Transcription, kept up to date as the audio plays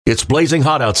It's blazing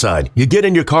hot outside. You get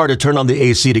in your car to turn on the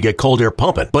AC to get cold air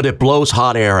pumping, but it blows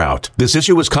hot air out. This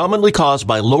issue is commonly caused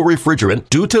by low refrigerant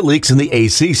due to leaks in the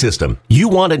AC system. You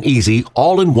want an easy,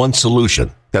 all-in-one solution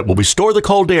that will restore the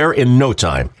cold air in no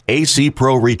time. AC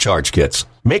Pro Recharge Kits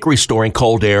make restoring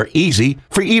cold air easy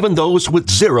for even those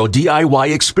with zero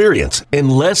DIY experience in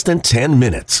less than 10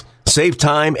 minutes. Save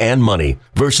time and money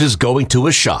versus going to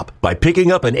a shop by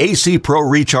picking up an AC Pro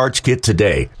Recharge Kit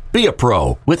today. Be a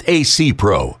pro with AC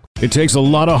Pro. It takes a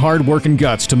lot of hard work and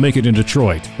guts to make it in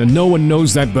Detroit, and no one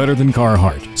knows that better than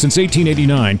Carhartt. Since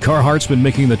 1889, Carhartt's been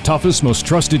making the toughest, most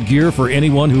trusted gear for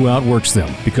anyone who outworks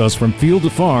them. Because from field to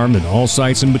farm and all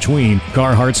sites in between,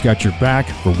 Carhartt's got your back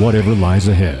for whatever lies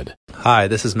ahead. Hi,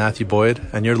 this is Matthew Boyd,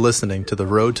 and you're listening to the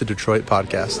Road to Detroit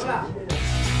podcast.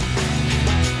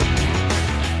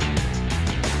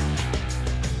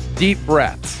 Deep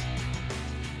breaths.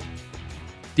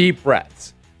 Deep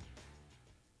breaths.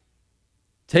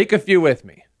 Take a few with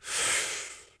me.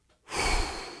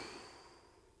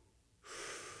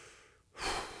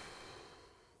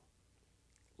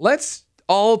 Let's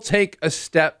all take a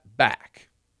step back.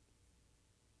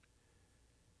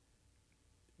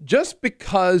 Just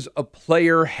because a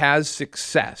player has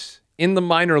success in the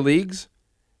minor leagues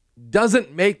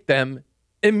doesn't make them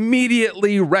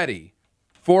immediately ready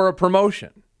for a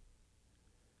promotion.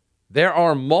 There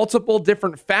are multiple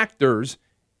different factors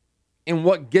in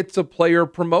what gets a player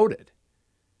promoted.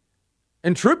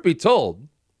 And truth be told,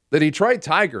 the Detroit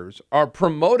Tigers are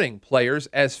promoting players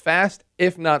as fast,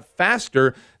 if not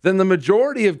faster, than the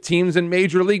majority of teams in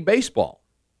Major League Baseball.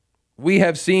 We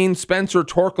have seen Spencer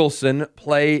Torkelson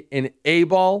play in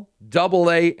A-ball,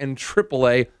 AA, and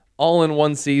AAA all in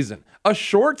one season. A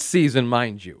short season,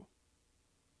 mind you.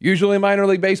 Usually minor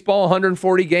league baseball,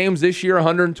 140 games. This year,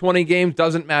 120 games.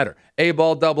 Doesn't matter.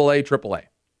 A-ball, AA, AAA.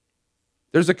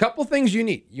 There's a couple things you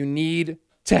need. You need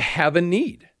to have a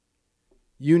need.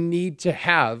 You need to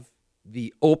have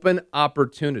the open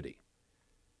opportunity.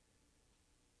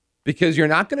 Because you're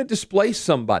not going to displace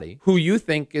somebody who you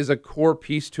think is a core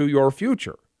piece to your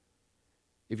future.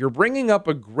 If you're bringing up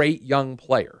a great young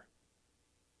player,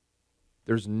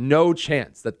 there's no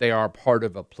chance that they are part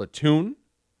of a platoon.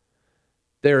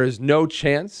 There is no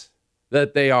chance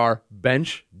that they are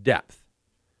bench depth.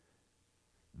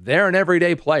 They're an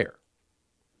everyday player.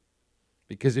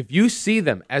 Because if you see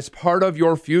them as part of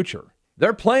your future,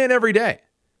 they're playing every day.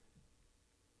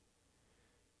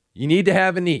 You need to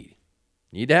have a need.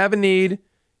 You need to have a need.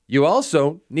 You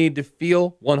also need to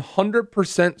feel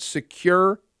 100%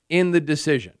 secure in the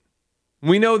decision.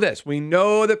 We know this. We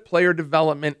know that player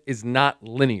development is not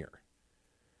linear.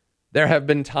 There have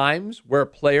been times where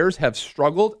players have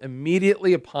struggled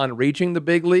immediately upon reaching the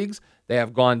big leagues. They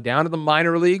have gone down to the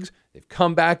minor leagues. They've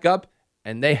come back up,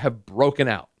 and they have broken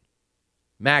out.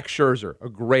 Max Scherzer, a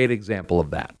great example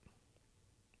of that.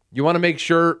 You want to make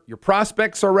sure your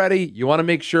prospects are ready. You want to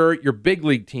make sure your big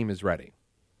league team is ready.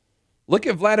 Look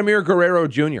at Vladimir Guerrero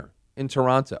Jr. in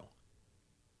Toronto.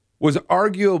 Was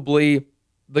arguably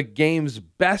the game's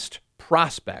best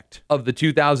prospect of the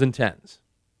 2010s.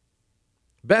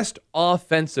 Best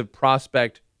offensive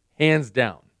prospect, hands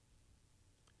down.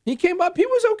 He came up, he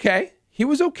was okay.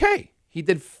 He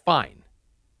did fine.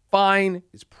 Fine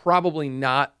is probably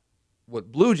not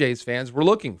what Blue Jays fans were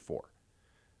looking for.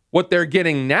 What they're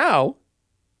getting now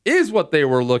is what they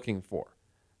were looking for.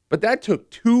 But that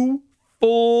took 2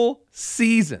 full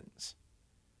seasons.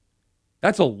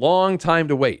 That's a long time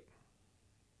to wait.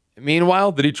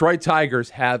 Meanwhile, the Detroit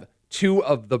Tigers have 2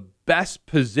 of the best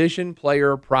position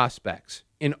player prospects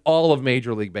in all of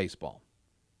Major League Baseball.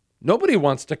 Nobody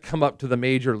wants to come up to the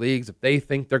major leagues if they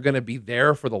think they're going to be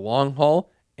there for the long haul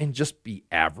and just be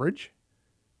average.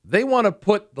 They want to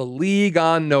put the league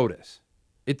on notice.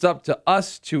 It's up to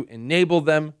us to enable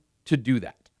them to do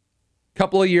that. A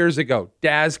couple of years ago,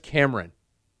 Daz Cameron,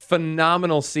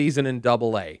 phenomenal season in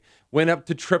AA, went up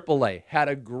to AAA, had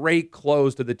a great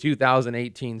close to the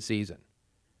 2018 season.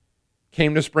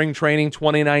 Came to spring training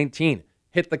 2019,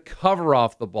 hit the cover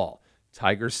off the ball.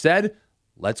 Tigers said,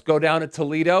 let's go down to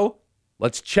Toledo.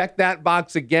 Let's check that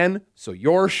box again so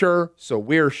you're sure, so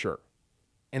we're sure.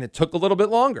 And it took a little bit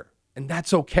longer, and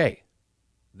that's okay.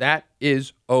 That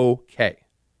is okay.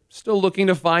 Still looking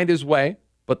to find his way,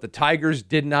 but the Tigers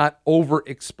did not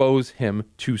overexpose him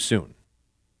too soon.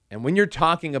 And when you're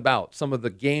talking about some of the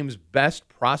game's best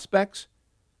prospects,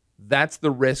 that's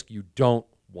the risk you don't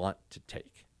want to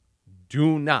take.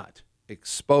 Do not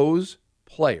expose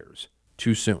players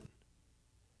too soon.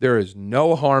 There is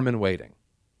no harm in waiting.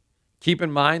 Keep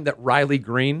in mind that Riley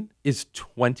Green is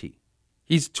 20.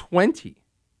 He's 20.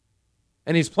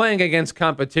 And he's playing against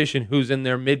competition who's in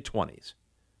their mid-20s.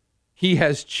 He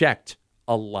has checked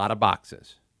a lot of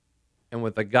boxes. And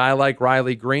with a guy like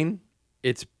Riley Green,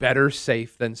 it's better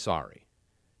safe than sorry.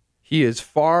 He is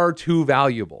far too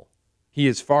valuable. He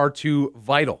is far too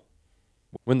vital.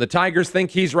 When the Tigers think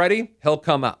he's ready, he'll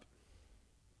come up.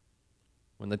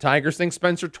 When the Tigers think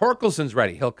Spencer Torkelson's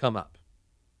ready, he'll come up.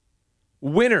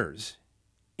 Winners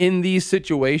in these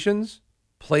situations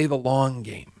play the long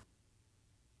game.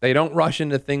 They don't rush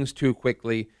into things too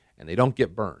quickly, and they don't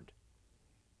get burned.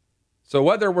 So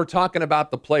whether we're talking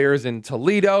about the players in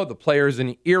Toledo, the players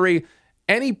in Erie,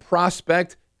 any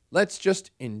prospect, let's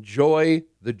just enjoy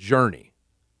the journey.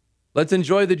 Let's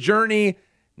enjoy the journey,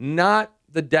 not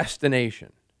the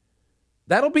destination.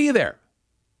 That'll be there.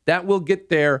 That will get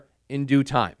there in due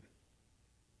time.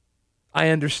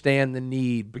 I understand the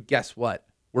need, but guess what?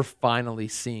 We're finally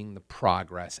seeing the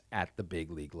progress at the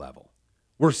big league level.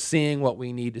 We're seeing what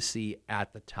we need to see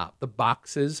at the top. The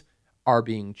boxes are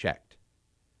being checked.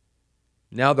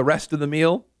 Now the rest of the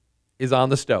meal is on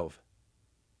the stove.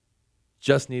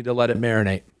 Just need to let it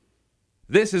marinate.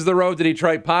 This is the Road to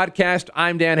Detroit podcast.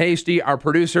 I'm Dan Hasty. Our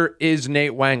producer is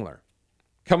Nate Wangler.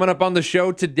 Coming up on the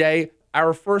show today,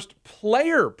 our first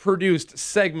player-produced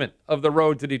segment of the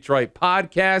Road to Detroit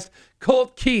podcast,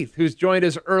 Colt Keith, who's joined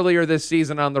us earlier this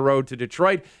season on the Road to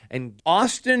Detroit, and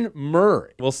Austin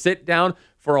Murray will sit down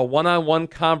for a one-on-one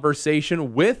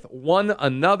conversation with one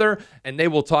another, and they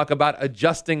will talk about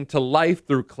adjusting to life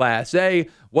through Class A,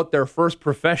 what their first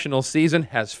professional season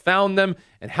has found them,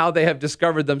 and how they have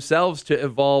discovered themselves to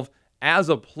evolve as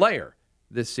a player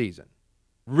this season.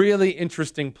 Really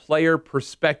interesting player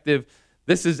perspective.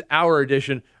 This is our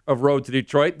edition of Road to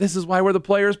Detroit. This is why we're the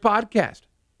Players Podcast.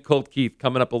 Colt Keith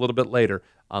coming up a little bit later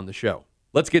on the show.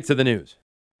 Let's get to the news.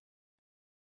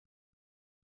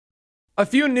 A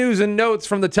few news and notes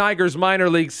from the Tigers minor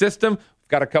league system. We've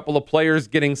got a couple of players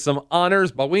getting some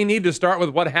honors, but we need to start with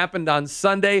what happened on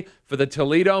Sunday for the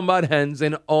Toledo Mud Hens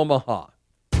in Omaha.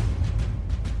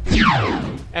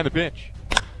 And the pitch.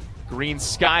 Green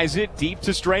skies it deep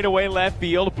to straightaway left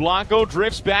field. Blanco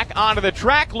drifts back onto the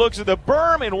track, looks at the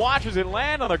berm, and watches it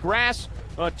land on the grass.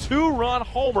 A two-run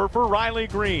homer for Riley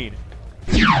Green.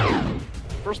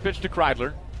 First pitch to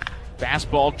Kreidler.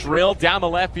 Fastball drilled down the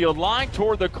left field line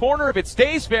toward the corner. If it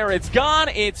stays fair, it's gone.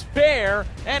 It's fair,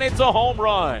 and it's a home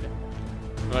run.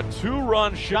 A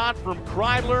two-run shot from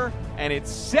Kreidler, and it's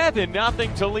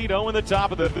 7-0 Toledo in the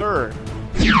top of the third.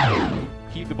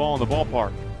 Keep the ball in the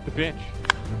ballpark. The pitch.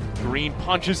 Green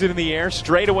punches it in the air,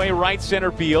 straightaway right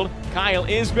center field. Kyle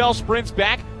Isbell sprints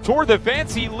back toward the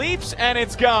fence. He leaps, and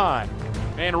it's gone.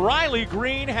 And Riley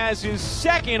Green has his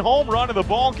second home run of the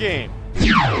ball game.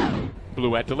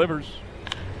 Bluette delivers.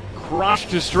 Crushed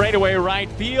to straightaway right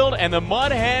field, and the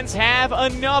Mud Hens have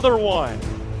another one.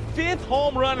 Fifth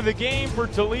home run of the game for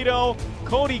Toledo.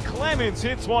 Cody Clemens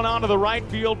hits one onto the right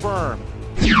field berm.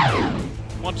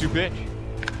 1-2 pitch.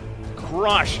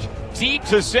 Crushed deep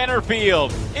to center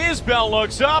field. Isbell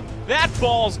looks up. That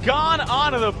ball's gone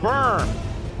onto the berm.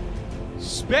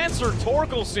 Spencer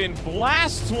Torkelson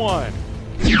blasts one.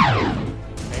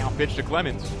 Now pitch to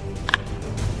Clemens.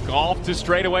 Golf to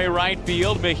straightaway right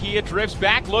field. Mejia drifts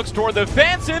back, looks toward the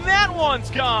fence, and that one's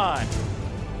gone.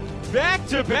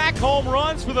 Back-to-back home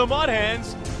runs for the Mud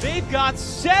Hens. They've got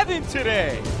 7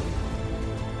 today.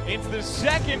 It's the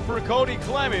second for Cody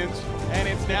Clemens, and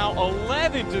it's now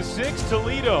 11-6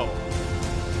 Toledo.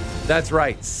 That's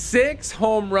right. 6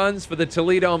 home runs for the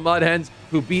Toledo Mud Hens,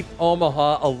 who beat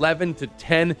Omaha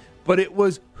 11-10. But it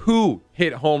was who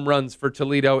hit home runs for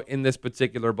Toledo in this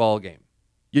particular ball game.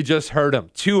 You just heard him.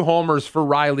 2 homers for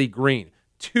Riley Green,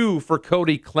 2 for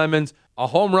Cody Clemens, a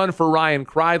home run for Ryan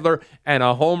Kreidler, and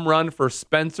a home run for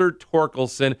Spencer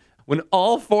Torkelson. When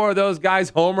all 4 of those guys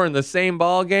homer in the same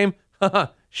ball game,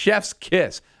 chef's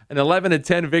kiss. An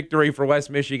 11-10 victory for West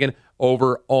Michigan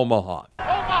over Omaha.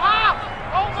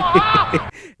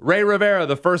 Ray Rivera,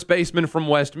 the first baseman from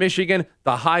West Michigan,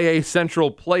 the High A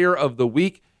Central Player of the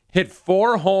Week, hit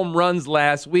 4 home runs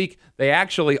last week. They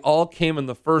actually all came in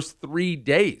the first 3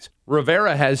 days.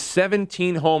 Rivera has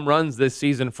 17 home runs this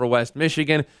season for West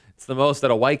Michigan. It's the most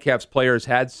that a Whitecaps player has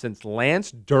had since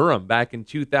Lance Durham back in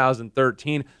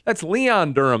 2013. That's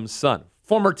Leon Durham's son.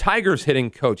 Former Tigers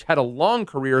hitting coach, had a long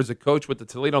career as a coach with the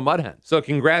Toledo Mud Hens. So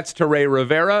congrats to Ray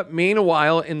Rivera.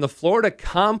 Meanwhile, in the Florida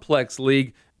Complex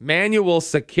League, Manuel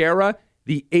Sequeira,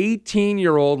 the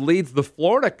 18-year-old, leads the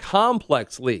Florida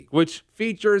Complex League, which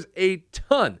features a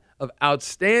ton of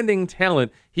outstanding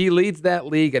talent. He leads that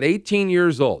league at 18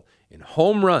 years old in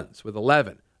home runs with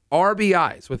 11,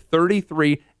 RBIs with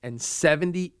 33, and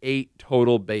 78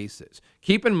 total bases.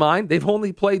 Keep in mind, they've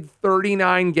only played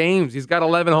 39 games. He's got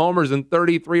 11 homers and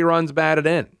 33 runs batted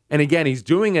in. And again, he's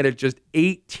doing it at just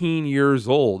 18 years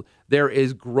old. There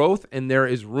is growth and there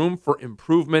is room for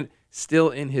improvement still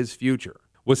in his future.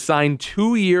 Was signed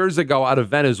 2 years ago out of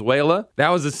Venezuela. That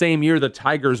was the same year the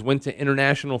Tigers went to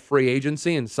international free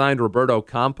agency and signed Roberto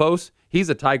Campos. He's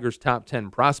a Tigers top 10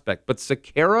 prospect. But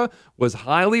Sequeira was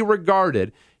highly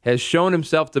regarded, has shown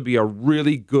himself to be a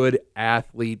really good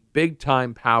athlete,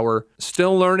 big-time power,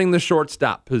 still learning the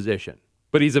shortstop position.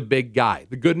 But he's a big guy.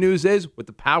 The good news is, with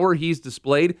the power he's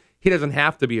displayed, he doesn't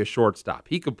have to be a shortstop.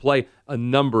 He could play a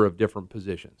number of different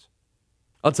positions.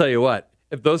 I'll tell you what,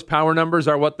 if those power numbers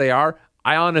are what they are,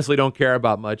 I honestly don't care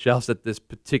about much else at this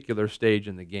particular stage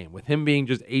in the game. With him being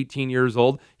just 18 years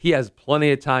old, he has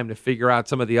plenty of time to figure out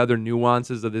some of the other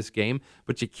nuances of this game,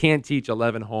 but you can't teach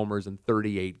 11 homers in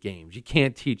 38 games. You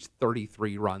can't teach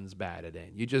 33 runs batted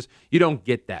in. You don't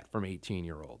get that from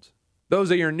 18-year-olds.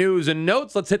 Those are your news and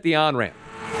notes. Let's hit the on-ramp.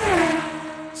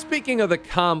 Speaking of the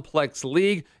complex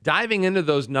league, diving into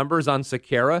those numbers on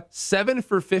Sequeira, 7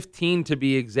 for 15 to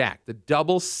be exact. The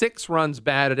double, 6 runs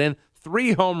batted in,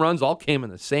 3 home runs, all came in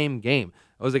the same game.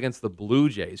 That was against the Blue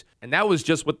Jays. And that was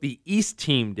just what the East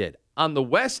team did. On the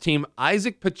West team,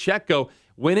 Isaac Pacheco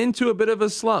went into a bit of a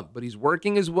slump, but he's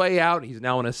working his way out. He's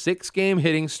now on a 6-game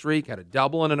hitting streak, had a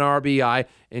double and an RBI,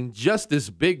 and Justice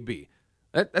Bigby.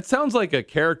 That sounds like a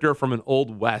character from an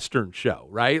old Western show,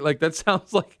 right? Like that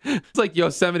sounds like it's like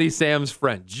Yosemite Sam's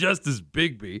friend, Justice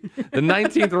Bigby. The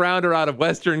 19th rounder out of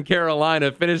Western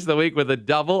Carolina finished the week with a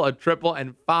double, a triple,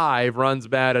 and 5 runs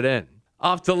batted in.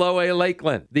 Off to Low A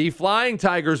Lakeland. The Flying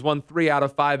Tigers won 3 out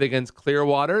of 5 against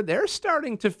Clearwater. They're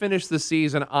starting to finish the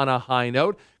season on a high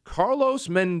note. Carlos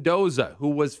Mendoza,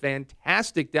 who was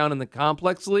fantastic down in the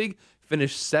Complex League,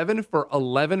 finished 7 for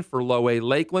 11 for Low A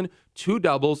Lakeland, 2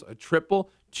 doubles, a triple,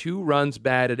 2 runs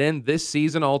batted in. This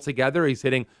season altogether, he's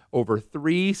hitting over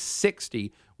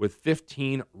 360 with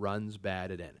 15 runs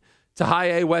batted in. To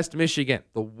High A West Michigan,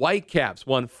 the Whitecaps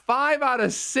won 5 out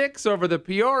of 6 over the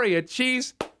Peoria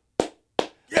Chiefs.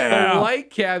 Yeah. The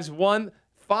Whitecaps won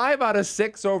 5 out of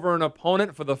 6 over an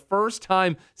opponent for the first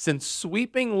time since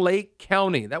sweeping Lake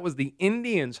County. That was the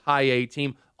Indians' High A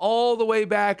team all the way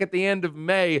back at the end of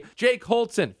May. Jake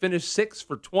Holtzen finished 6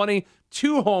 for 20,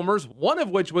 2 homers, one of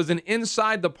which was an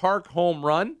inside the park home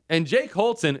run. And Jake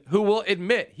Holtzen, who will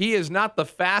admit he is not the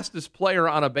fastest player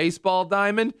on a baseball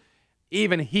diamond,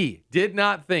 even he did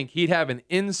not think he'd have an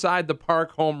inside the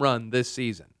park home run this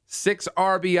season. 6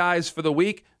 RBIs for the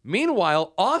week.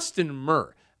 Meanwhile, Austin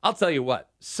Murr. I'll tell you what,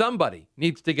 somebody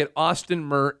needs to get Austin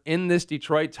Murr in this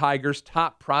Detroit Tigers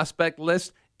top prospect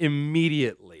list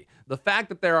immediately. The fact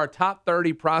that there are top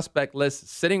 30 prospect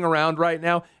lists sitting around right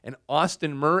now and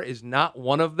Austin Murr is not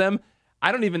one of them,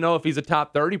 I don't even know if he's a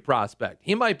top 30 prospect.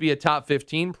 He might be a top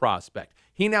 15 prospect.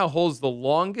 He now holds the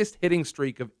longest hitting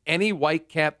streak of any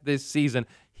Whitecap this season.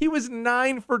 He was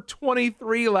 9 for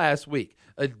 23 last week,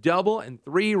 a double and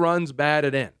 3 runs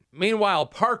batted in. Meanwhile,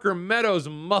 Parker Meadows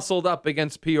muscled up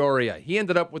against Peoria. He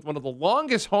ended up with one of the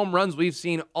longest home runs we've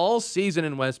seen all season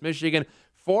in West Michigan,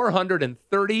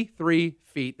 433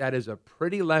 feet. That is a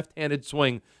pretty left-handed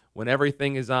swing when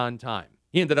everything is on time.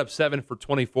 He ended up 7 for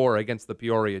 24 against the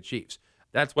Peoria Chiefs.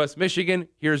 That's West Michigan.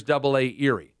 Here's Double-A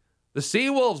Erie. The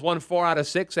Seawolves won 4 out of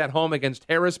 6 at home against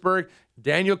Harrisburg.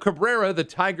 Daniel Cabrera, the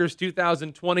Tigers'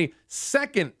 2020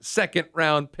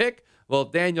 second-round pick. Well,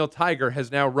 Daniel Tiger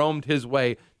has now roamed his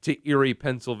way to Erie,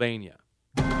 Pennsylvania.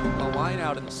 A line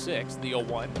out in the 6th, the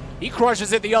 0-1. He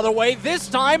crushes it the other way, this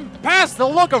time past the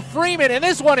look of Freeman, and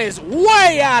this one is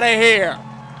way out of here.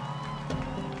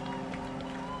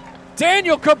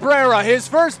 Daniel Cabrera, his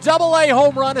first Double-A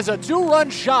home run is a 2-run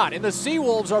shot, and the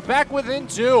Seawolves are back within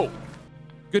 2.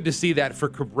 Good to see that for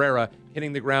Cabrera,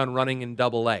 hitting the ground running in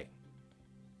Double-A.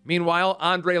 Meanwhile,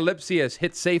 Andre Lipsius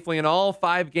hit safely in all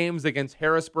 5 games against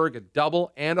Harrisburg, a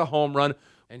double and a home run.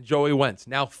 And Joey Wentz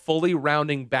now fully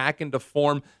rounding back into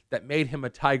form that made him a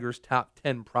Tigers top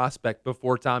 10 prospect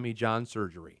before Tommy John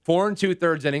surgery. 4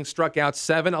 2/3 innings, struck out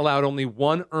 7, allowed only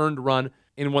 1 earned run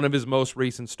in one of his most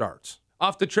recent starts.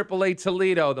 Off to AAA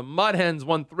Toledo, the Mud Hens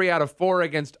won 3 out of 4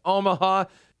 against Omaha.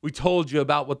 We told you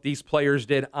about what these players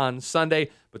did on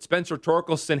Sunday, but Spencer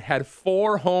Torkelson had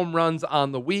 4 home runs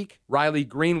on the week. Riley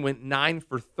Green went 9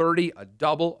 for 30, a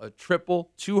double, a triple,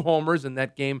 2 homers in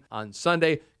that game on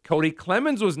Sunday. Cody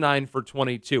Clemens was 9 for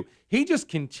 22. He just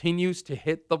continues to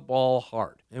hit the ball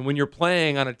hard. And when you're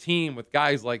playing on a team with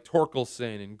guys like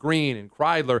Torkelson and Green and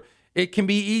Kreidler, it can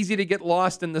be easy to get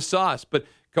lost in the sauce, but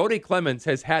Cody Clemens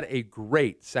has had a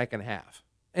great second half.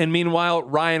 And meanwhile,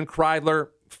 Ryan Kreidler,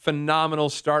 phenomenal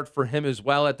start for him as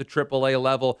well at the AAA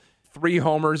level. 3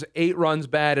 homers, 8 runs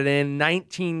batted in,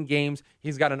 19 games.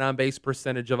 He's got an on-base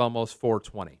percentage of almost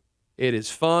 .420. It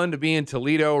is fun to be in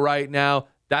Toledo right now.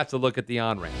 That's a look at the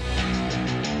on-ramp.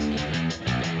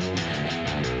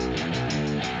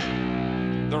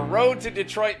 The Road to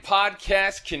Detroit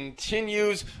podcast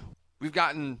continues. We've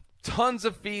gotten tons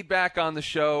of feedback on the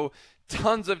show,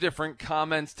 tons of different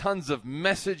comments, tons of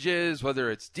messages,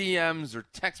 whether it's DMs or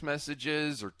text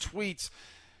messages or tweets.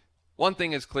 One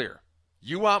thing is clear.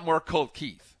 You want more Colt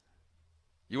Keith.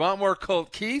 You want more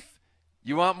Colt Keith?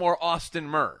 You want more Austin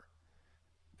Murr.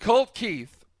 Colt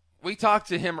Keith, we talked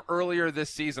to him earlier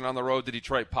this season on the Road to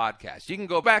Detroit podcast. You can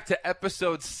go back to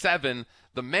episode 7,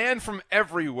 the man from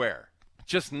everywhere,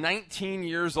 just 19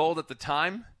 years old at the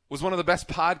time, was one of the best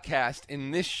podcasts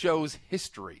in this show's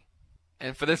history.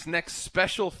 And for this next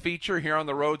special feature here on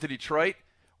the Road to Detroit,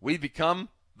 we become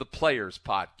the Players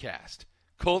Podcast.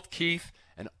 Colt Keith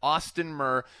and Austin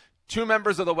Murr, 2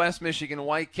 members of the West Michigan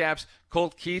Whitecaps.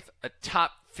 Colt Keith, a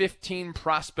top 15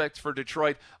 prospect for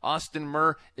Detroit. Austin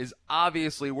Murr is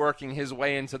obviously working his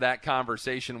way into that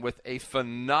conversation with a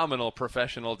phenomenal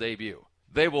professional debut.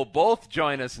 They will both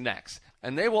join us next,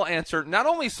 and they will answer not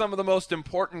only some of the most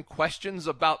important questions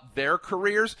about their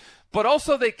careers, but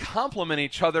also they complement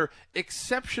each other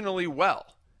exceptionally well.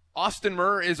 Austin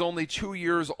Murr is only 2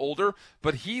 years older,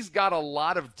 but he's got a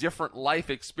lot of different life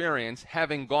experience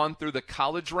having gone through the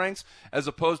college ranks as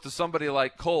opposed to somebody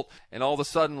like Colt. And all of a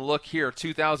sudden, look here,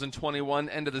 2021,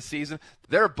 end of the season,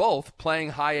 they're both playing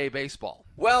high A baseball.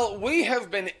 Well, we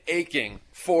have been aching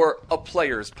for a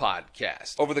Players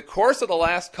Podcast. Over the course of the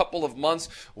last couple of months,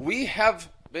 we have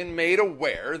been made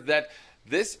aware that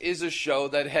this is a show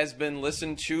that has been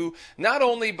listened to not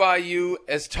only by you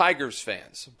as Tigers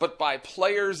fans, but by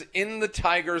players in the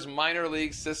Tigers minor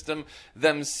league system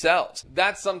themselves.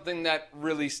 That's something that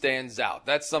really stands out.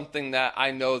 That's something that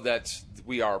I know that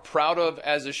we are proud of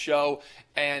as a show.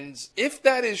 And if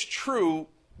that is true,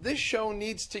 this show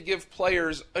needs to give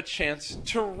players a chance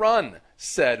to run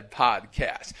said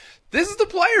podcast. This is the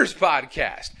Players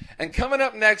Podcast. And coming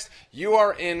up next, you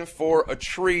are in for a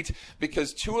treat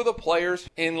because 2 of the players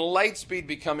in Lightspeed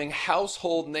becoming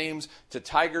household names to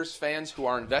Tigers fans who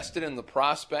are invested in the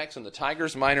prospects and the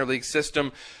Tigers minor league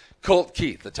system. Colt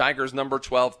Keith, the Tigers number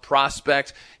 12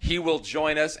 prospect, he will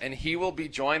join us, and he will be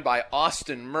joined by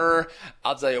Austin Murr.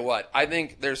 I'll tell you what, I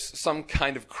think there's some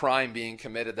kind of crime being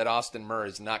committed that Austin Murr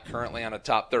is not currently on a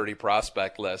top 30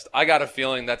 prospect list. I got a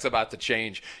feeling that's about to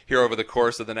change here over the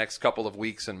course of the next couple of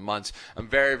weeks and months. I'm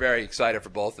very, very excited for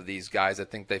both of these guys. I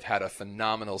think they've had a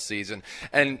phenomenal season.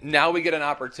 And now we get an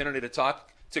opportunity to talk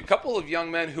to a couple of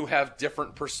young men who have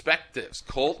different perspectives.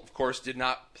 Colt, of course, did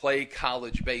not play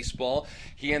college baseball.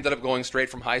 He ended up going straight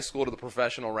from high school to the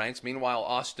professional ranks. Meanwhile,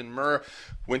 Austin Murr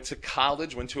went to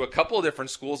college, went to a couple of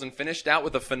different schools, and finished out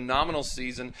with a phenomenal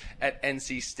season at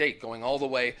NC State, going all the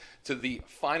way to the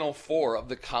Final Four of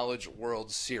the College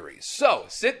World Series. So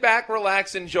sit back,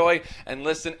 relax, enjoy, and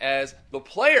listen as the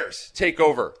players take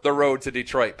over the Road to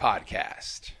Detroit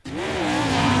podcast.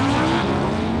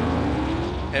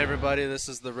 Hey everybody, this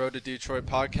is the Road to Detroit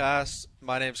podcast.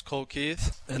 My name's Colt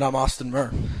Keith. And I'm Austin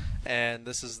Murr. And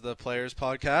this is the Players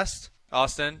Podcast.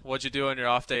 Austin, what'd you do on your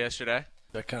off day yesterday?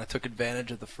 I kind of took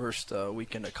advantage of the first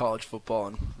weekend of college football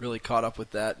and really caught up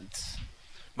with that. It's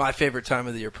my favorite time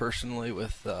of the year personally,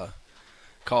 with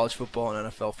college football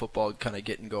and NFL football kind of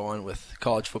getting going, with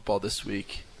college football this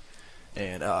week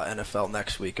and NFL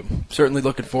next week. I'm certainly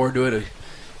looking forward to it. A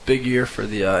big year for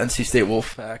the NC State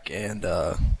Wolfpack and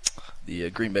the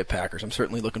Green Bay Packers. I'm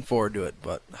certainly looking forward to it,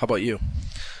 but how about you?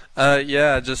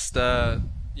 Just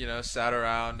sat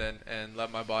around and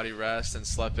let my body rest and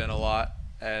slept in a lot,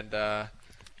 and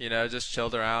just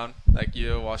chilled around like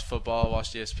you, watched football,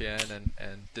 watched ESPN,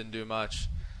 and didn't do much.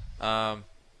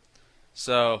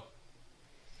 So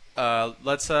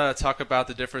let's talk about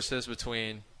the differences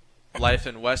between life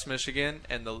in West Michigan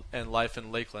and life in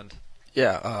Lakeland.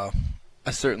 Yeah,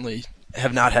 I certainly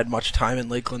have not had much time in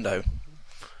Lakeland.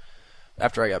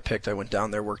 After I got picked, I went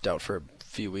down there, worked out for a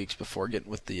few weeks before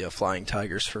getting with the Flying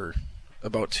Tigers for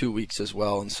about 2 weeks as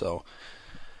well, and so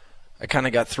I kind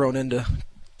of got thrown into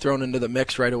the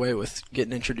mix right away with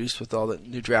getting introduced with all the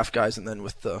new draft guys, and then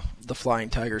with the Flying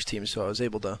Tigers team. So I was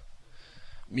able to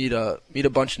meet a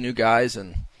bunch of new guys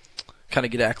and kind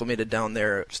of get acclimated down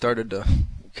there. Started to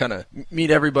kind of meet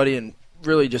everybody and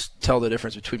really just tell the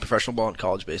difference between professional ball and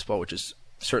college baseball, which is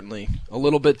certainly a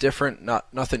little bit different.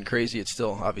 Nothing crazy. It's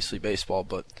still obviously baseball,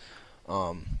 but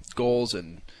goals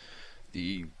and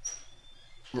the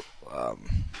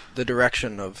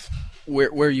direction of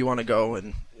where you want to go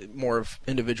and more of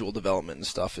individual development and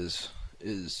stuff is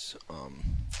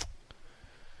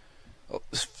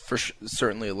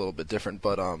certainly a little bit different.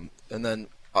 But and then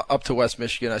up to West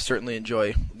Michigan. I certainly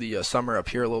enjoy the summer up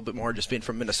here a little bit more. Just being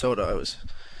from Minnesota, I was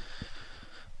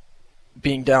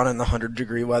being down in the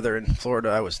 100-degree weather in Florida,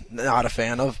 I was not a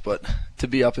fan of. But to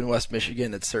be up in West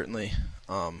Michigan, it's certainly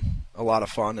a lot of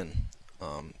fun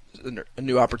and a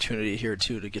new opportunity here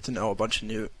too to get to know a bunch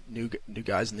of new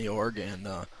guys in the org and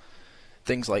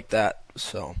things like that.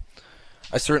 So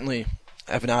I certainly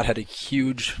have not had a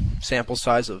huge sample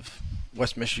size of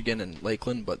West Michigan and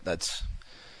Lakeland, but that's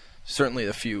certainly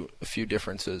a few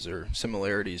differences or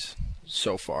similarities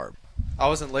so far. I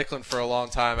was in Lakeland for a long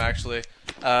time, actually.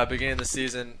 Beginning of the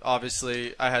season,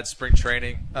 obviously, I had spring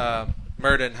training.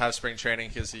 Murr didn't have spring training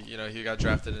because he got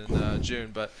drafted in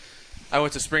June. But I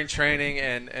went to spring training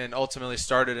and ultimately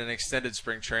started an extended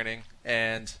spring training.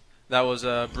 And that was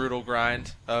a brutal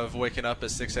grind of waking up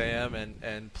at 6 a.m.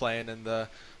 and playing in the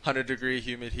 100-degree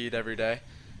humid heat every day.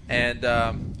 And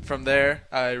from there,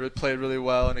 I played really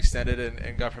well and extended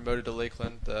and got promoted to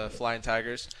Lakeland, the Flying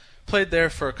Tigers. Played there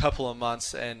for a couple of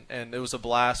months, and it was a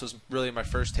blast. It was really my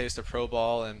first taste of pro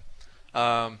ball. And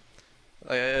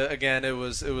again, it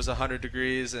was 100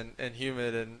 degrees and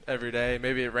humid and every day.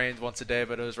 Maybe it rained once a day,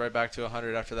 but it was right back to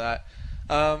 100 after that.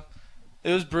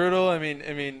 It was brutal. I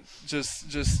mean,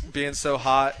 just being so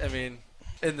hot. I mean,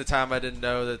 in the time I didn't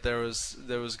know that there was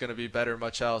going to be better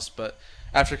much else, but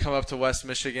after coming up to West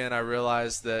Michigan, I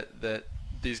realized that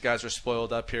these guys are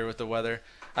spoiled up here with the weather.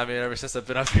 I mean, ever since I've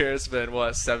been up here, it's been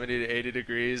 70 to 80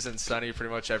 degrees and sunny pretty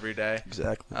much every day.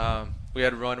 Exactly. We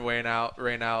had rain out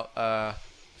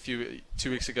 2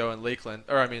 weeks ago in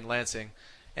Lansing,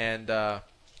 and other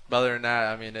than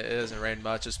that, I mean, it hasn't rained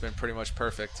much. It's been pretty much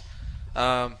perfect.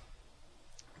 But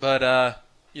I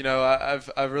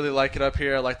really like it up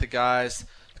here. I like the guys.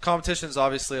 The competition's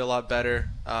obviously a lot better.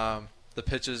 The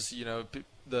pitches,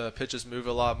 the pitches move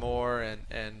a lot more,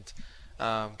 and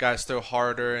guys throw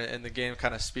harder, and the game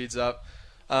kind of speeds up.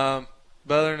 But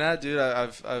other than that, dude,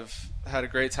 I've had a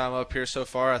great time up here so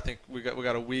far. I think we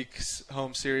got a week's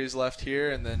home series left here,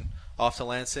 and then off to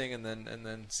Lansing, and then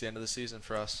it's the end of the season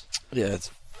for us. Yeah, it's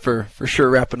for sure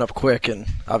wrapping up quick, and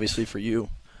obviously for you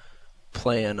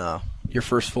playing your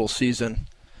first full season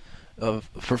of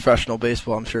professional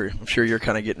baseball. I'm sure you're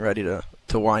kind of getting ready to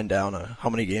wind down. How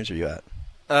many games are you at?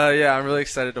 Yeah, I'm really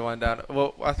excited to wind down.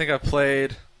 Well, I think I've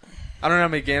played. I don't know how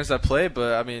many games I played,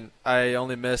 but I mean, I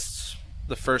only missed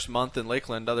the first month in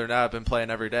Lakeland. Other than that, I've been playing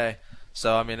every day.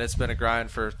 So I mean, it's been a grind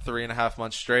for 3.5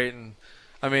 months straight, and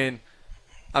I mean,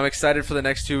 I'm excited for the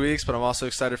next 2 weeks, but I'm also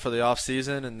excited for the off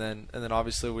season, and then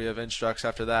obviously we have instructs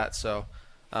after that. So,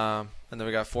 and then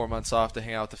we got 4 months off to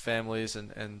hang out with the families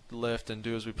and lift and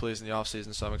do as we please in the off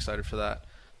season. So I'm excited for that.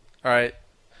 All right,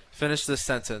 finish this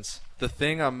sentence. The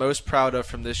thing I'm most proud of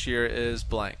from this year is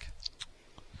blank.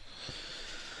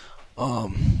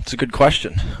 It's a good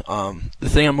question. The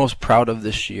thing I'm most proud of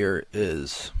this year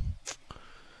is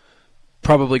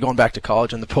probably going back to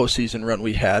college and the postseason run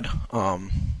we had.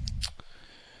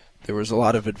 There was a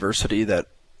lot of adversity that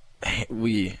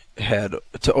we had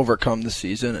to overcome this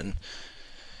season, and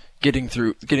getting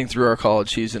through our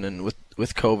college season, and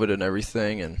with COVID and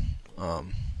everything, and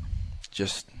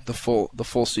just the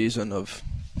full season of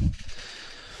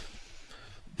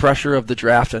pressure of the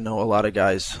draft. I know a lot of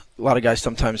guys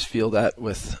sometimes feel that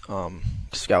with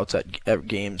scouts at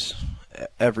games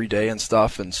every day and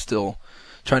stuff, and still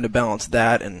trying to balance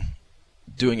that and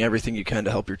doing everything you can to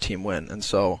help your team win. And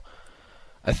so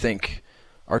I think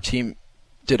our team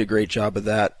did a great job of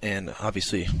that, and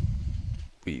obviously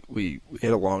we had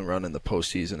a long run in the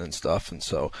postseason and stuff, and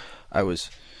so I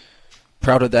was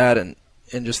proud of that and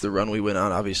just the run we went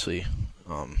on. Obviously,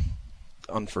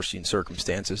 unforeseen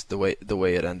circumstances, the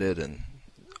way it ended, and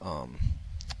I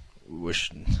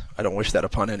don't wish that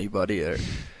upon anybody, or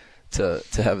to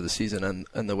have the season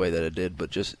end the way that it did, but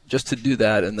just to do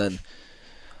that, and then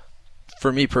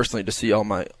for me personally to see all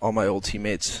my old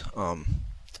teammates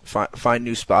find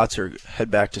new spots or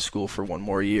head back to school for one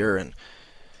more year, and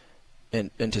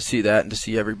to see that, and to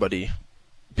see everybody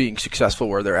being successful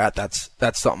where they're at, that's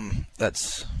something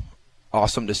that's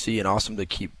awesome to see and awesome to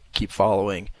keep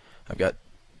following. I've got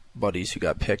buddies who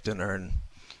got picked and are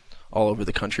all over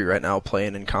the country right now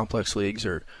playing in complex leagues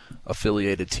or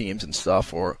affiliated teams and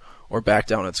stuff, or back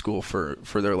down at school for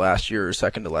their last year or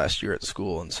second to last year at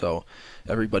school. And so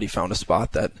everybody found a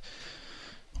spot that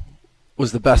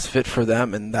was the best fit for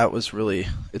them, and it's really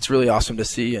awesome to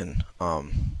see, and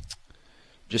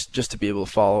just to be able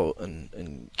to follow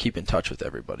and keep in touch with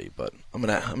everybody. But I'm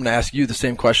gonna ask you the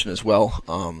same question as well,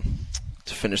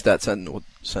 to finish that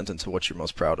sentence of what you're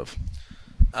most proud of.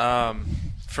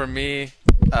 For me,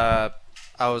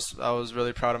 I was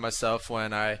really proud of myself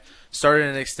when I started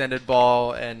in extended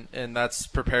ball, and that's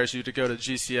prepares you to go to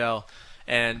GCL,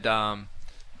 and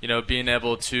being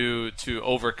able to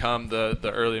overcome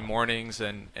the early mornings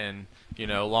and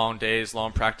long days,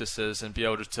 long practices, and be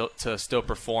able to still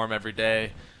perform every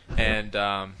day, and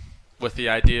with the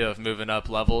idea of moving up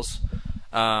levels.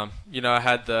 I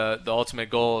had the ultimate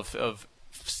goal of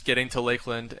getting to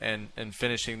Lakeland and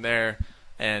finishing there,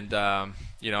 and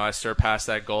I surpassed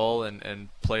that goal and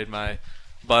played my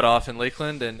butt off in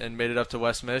Lakeland and made it up to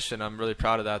West Mich, and I'm really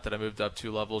proud of that I moved up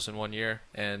 2 levels in 1 year,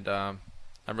 and I'm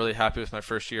really happy with my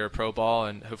first year of pro ball,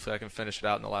 and hopefully I can finish it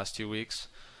out in the last 2 weeks.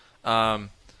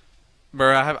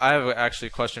 Murr, I have actually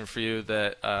a question for you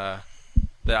that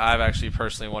I've actually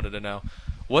personally wanted to know.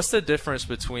 What's the difference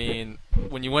between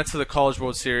when you went to the College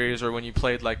World Series or when you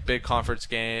played like big conference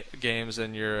games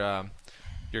in your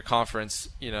conference,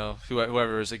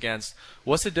 whoever is against?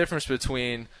 What's the difference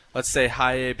between, let's say,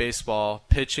 high A baseball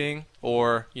pitching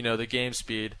or the game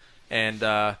speed and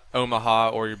Omaha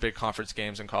or your big conference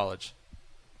games in college?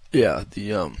 Yeah,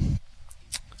 the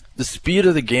speed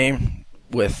of the game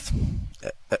with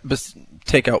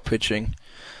take out pitching,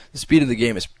 the speed of the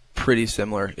game is pretty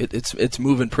similar. It's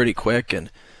moving pretty quick,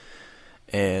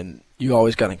 and you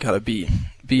always gotta be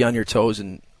on your toes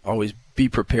and always be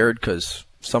prepared, because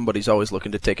somebody's always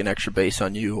looking to take an extra base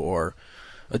on you or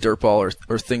a dirt ball or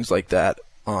things like that.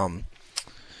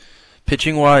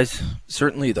 Pitching wise,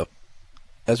 certainly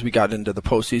as we got into the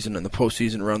postseason and the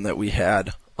postseason run that we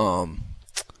had,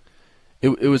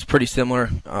 it was pretty similar.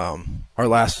 Our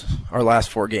last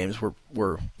 4 games were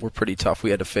pretty tough.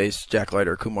 We had to face Jack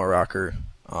Leiter, Kumar Rocker,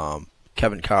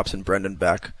 Kevin Kopps, and Brendan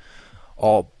Beck,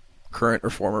 all current or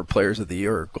former players of the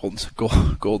year, or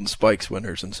Golden Spikes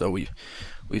winners, and so we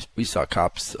saw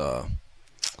Kopps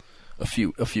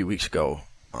a few weeks ago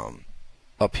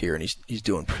up here, and he's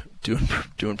doing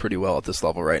pretty well at this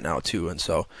level right now too. And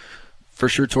so for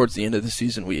sure towards the end of the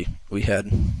season we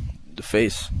had to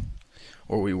face,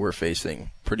 or we were facing,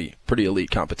 pretty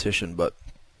elite competition, but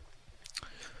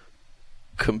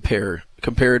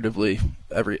comparatively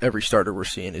every starter we're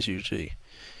seeing is usually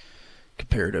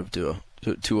comparative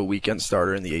to a weekend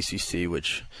starter in the ACC,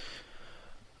 which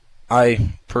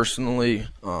I personally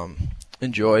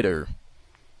enjoyed. Or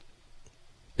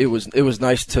it was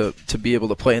nice to be able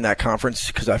to play in that conference,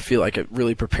 because I feel like it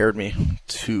really prepared me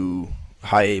to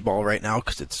high A ball right now,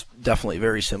 because it's definitely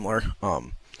very similar.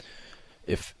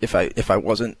 If I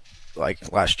wasn't,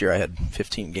 like last year I had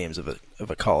 15 games of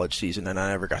a college season, and I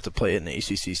never got to play in the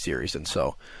ACC series, and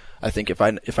so I think if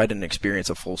I didn't experience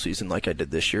a full season like I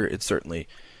did this year, it certainly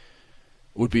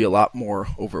would be a lot more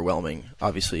overwhelming.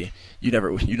 Obviously, you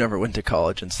never went to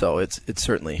college, and so it's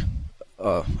certainly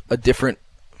a different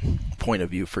point of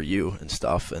view for you and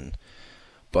stuff.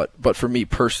 But for me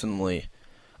personally,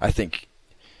 I think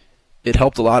it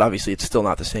helped a lot. Obviously, it's still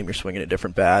not the same. You're swinging a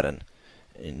different bat, and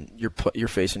you're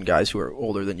facing guys who are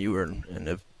older than you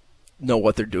and know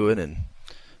what they're doing and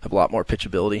have a lot more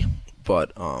pitchability.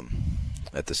 But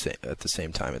at the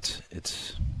same time,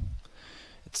 it's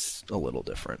a little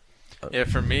different. Yeah,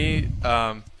 for me,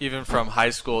 even from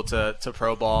high school to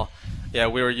pro ball, yeah,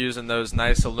 we were using those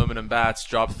nice aluminum bats,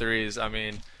 drop threes. I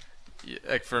mean,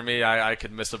 like for me, I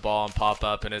could miss a ball and pop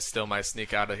up, and it still might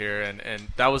sneak out of here. And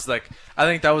that was I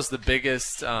think that was the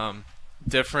biggest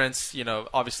difference,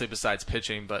 obviously besides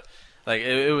pitching, but like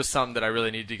it was something that I really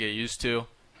needed to get used to.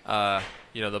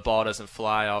 The ball doesn't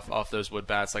fly off those wood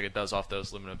bats like it does off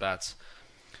those aluminum bats.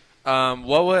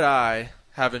 What would I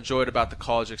have enjoyed about the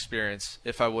college experience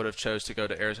if I would have chose to go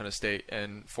to Arizona State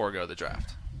and forego the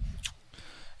draft?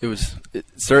 There would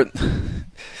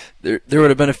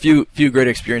have been a few great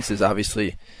experiences.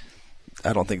 Obviously,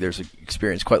 I don't think there's an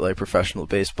experience quite like professional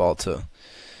baseball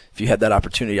if you had that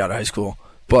opportunity out of high school.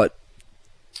 But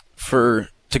to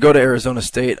go to Arizona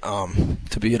State,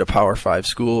 to be at a Power 5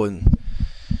 school and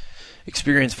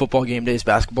experience football game days,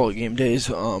 basketball game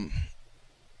days,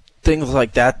 things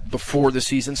like that before the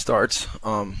season starts,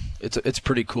 it's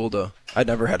pretty cool. I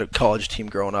never had a college team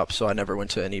growing up, so I never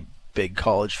went to any big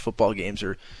college football games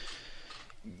or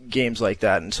games like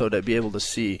that, and so to be able to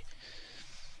see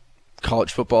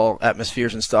college football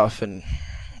atmospheres and stuff, and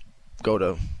go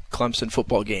to Clemson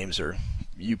football games, or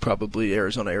you probably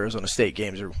Arizona State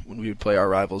games, or when we would play our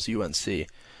rivals UNC.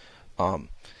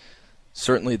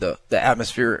 Certainly the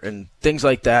atmosphere and things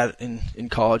like that in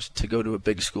college, to go to a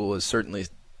big school, is certainly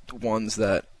ones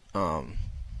that are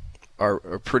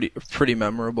pretty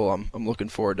memorable. I'm looking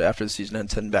forward to, after the season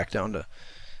ends, heading back down to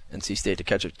NC State to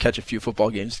catch a few football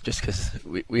games, just because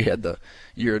we had the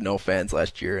year of no fans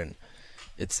last year, and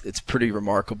it's pretty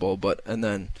remarkable. And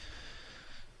then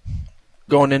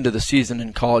going into the season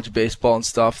in college baseball and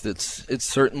stuff, it's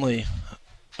certainly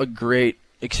a great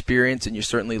experience, and you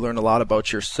certainly learn a lot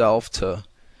about yourself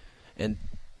and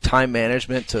time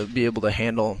management to be able to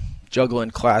handle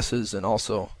juggling classes and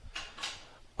also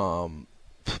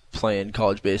playing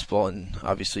college baseball, and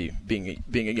obviously being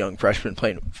a young freshman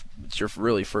playing. It's your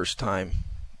really first time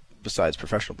besides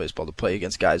professional baseball to play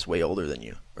against guys way older than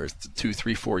you, or 2,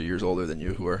 3, 4 years older than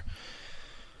you, who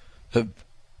have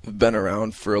been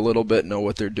around for a little bit, know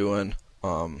what they're doing,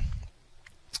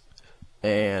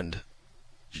 and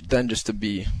then just to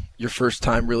be your first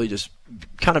time really just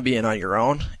kind of being on your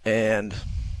own and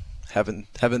having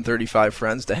 35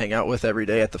 friends to hang out with every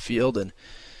day at the field, and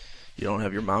you don't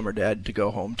have your mom or dad to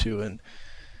go home to and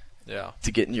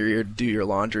to get in your ear to do your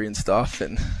laundry and stuff.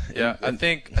 And I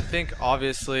think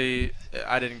obviously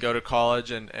I didn't go to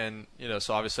college, and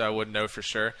so obviously I wouldn't know for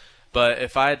sure. But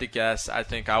if I had to guess, I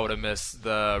think I would have missed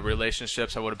the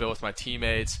relationships I would have built with my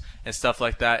teammates and stuff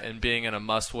like that, and being in a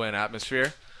must-win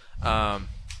atmosphere.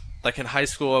 Like in high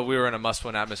school, we were in a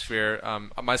must-win atmosphere.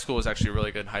 My school was actually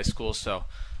really good in high school, so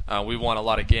we won a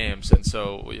lot of games. And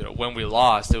so when we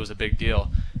lost, it was a big deal.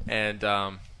 And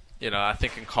I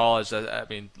think in college, I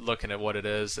mean, looking at what it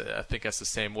is, I think that's the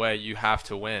same way. You have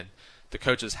to win. The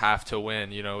coaches have to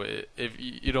win. If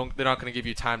you don't, they're not going to give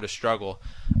you time to struggle.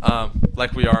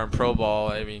 Like we are in pro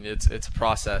ball. I mean, it's a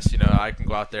process. I can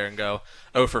go out there and go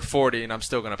 0 for 40, and I'm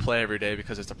still going to play every day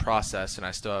because it's a process, and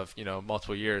I still have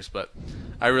multiple years. But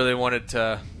I really wanted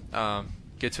to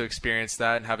get to experience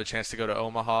that and have a chance to go to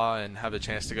Omaha and have a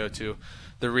chance to go to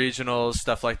the regionals,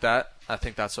 stuff like that. I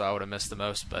think that's what I would have missed the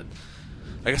most. But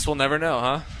I guess we'll never know,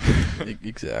 huh?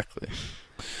 Exactly.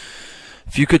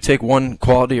 If you could take one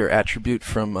quality or attribute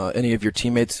from any of your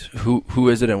teammates, who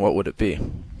is it and what would it be?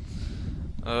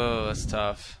 Oh, that's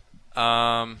tough.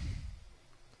 I'd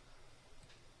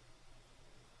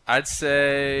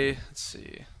say, let's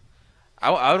see.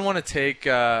 I would want to take.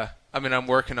 I'm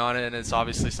working on it, and it's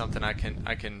obviously something I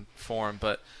can form.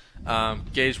 But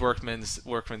Gage Workman's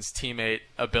teammate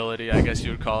ability, I guess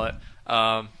you would call it.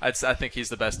 I think he's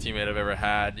the best teammate I've ever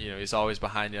had. He's always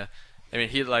behind you. I mean,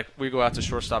 we go out to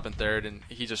shortstop and third, and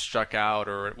he just struck out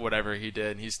or whatever he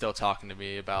did, and he's still talking to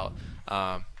me about,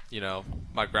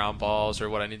 my ground balls or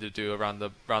what I need to do around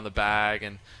the bag,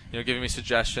 and giving me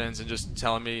suggestions and just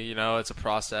telling me, it's a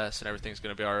process and everything's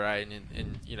going to be all right.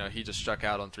 And he just struck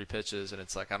out on 3 pitches, and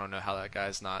it's like I don't know how that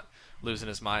guy's not losing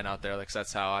his mind out there, because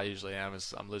that's how I usually am.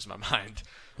 Is I'm losing my mind.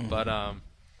 Mm-hmm. But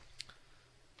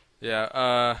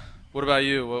what about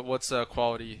you? What's a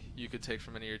quality you could take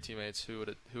from any of your teammates? Who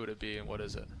would it be, and what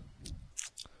is it?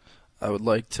 I would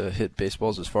like to hit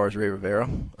baseballs as far as Ray Rivera.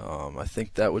 I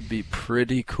think that would be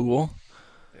pretty cool.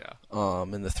 Yeah.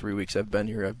 In the 3 weeks I've been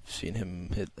here, I've seen him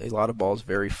hit a lot of balls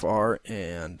very far,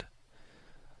 and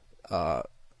I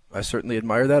certainly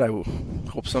admire that. I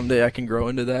hope someday I can grow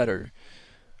into that,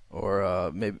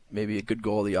 or maybe a good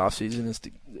goal of the off season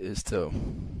is to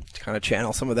kind of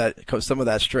channel some of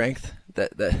that strength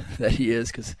that he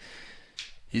is, because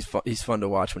he's fun to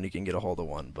watch when he can get a hold of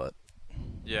one. But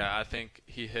yeah, I think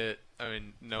he hit. I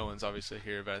mean, no one's obviously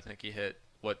here, but I think he hit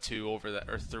 2 over that,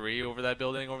 or 3 over that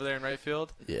building over there in right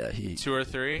field. Yeah, 2 or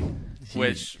 3,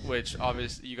 which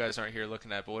obviously you guys aren't here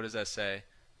looking at. But what does that say?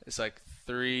 It's like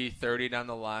 330 down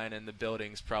the line, and the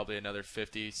building's probably another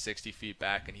 50, 60 feet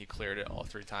back, and he cleared it all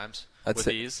 3 times with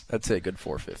ease. I'd say a good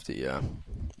 450, yeah.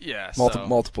 Yeah,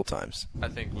 multiple times. I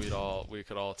think we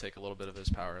could all take a little bit of his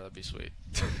power. That'd be sweet.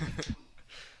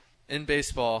 In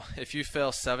baseball, if you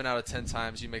fail 7 out of 10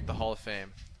 times, you make the Hall of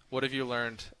Fame. What have you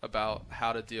learned about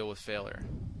how to deal with failure?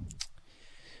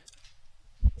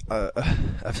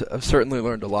 I've certainly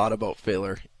learned a lot about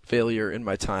failure in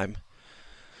my time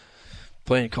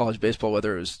playing college baseball,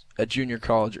 whether it was at junior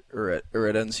college or at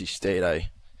NC State. I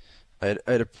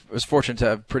was fortunate to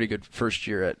have a pretty good first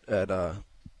year at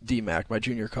DMAC, my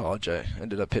junior college. I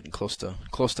ended up hitting close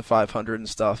to 500 and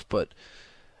stuff, but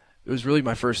it was really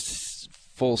my first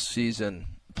full season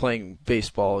playing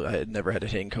baseball. I had never had a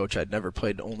hitting coach. I'd never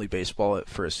played only baseball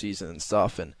for a season and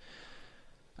stuff, and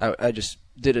I just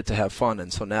did it to have fun.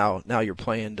 And so now you're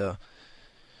playing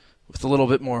with a little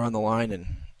bit more on the line,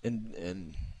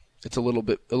 and it's a little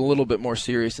bit more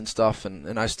serious and stuff.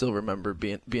 And I still remember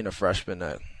being a freshman.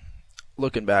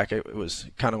 Looking back, it was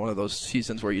kind of one of those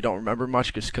seasons where you don't remember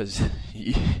much just because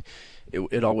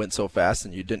it all went so fast,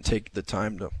 and you didn't take the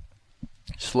time to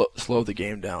slow the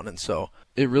game down. And so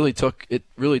it really took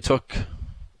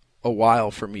a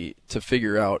while for me to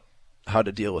figure out how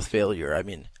to deal with failure. I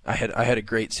mean, I had a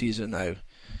great season. I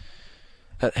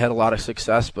had a lot of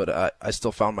success, but I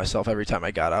still found myself every time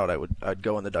I got out, I'd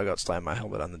go in the dugout, slam my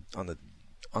helmet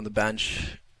on the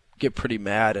bench, get pretty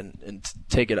mad and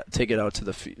take it out to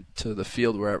the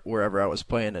field wherever I was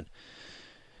playing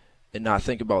and not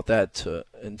think about that to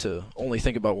only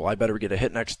think about, well, I better get a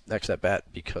hit next at bat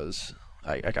because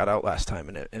I got out last time,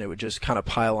 and it would just kind of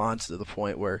pile on to the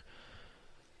point where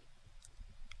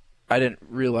I didn't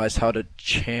realize how to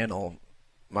channel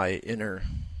my inner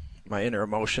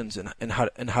emotions and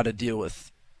how to deal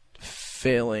with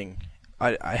failing.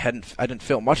 I didn't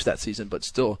fail much that season, but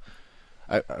still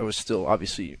I was still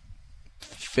obviously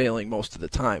failing most of the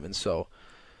time, and so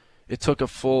it took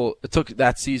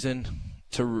that season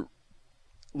to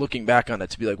looking back on it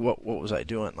to be like, what was I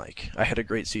doing? Like, I had a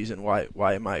great season. Why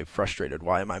am I frustrated?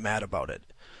 Why am I mad about it?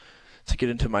 To get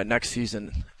into my next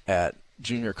season at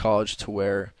junior college to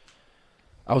where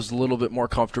I was a little bit more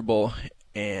comfortable,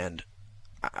 and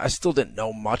I still didn't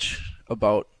know much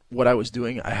about what I was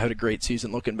doing. I had a great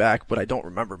season looking back, but I don't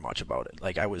remember much about it.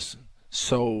 Like,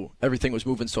 everything was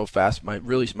moving so fast.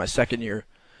 My second year,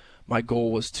 my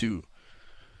goal was to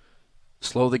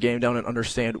slow the game down and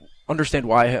understand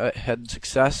why I had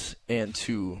success, and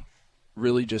to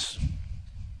really just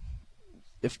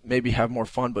maybe have more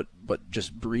fun, but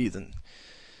just breathe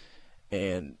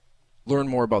and learn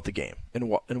more about the game and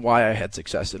why I had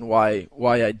success and why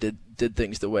I did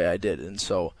things the way I did. And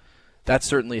so that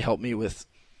certainly helped me with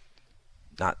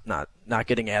not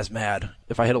getting as mad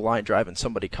if I hit a line drive and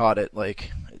somebody caught it.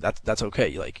 Like, that's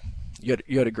okay. Like, you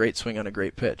had a great swing on a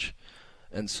great pitch,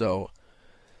 and so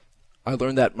I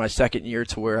learned that my second year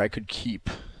to where I could keep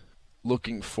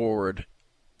looking forward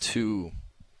to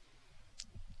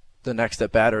the next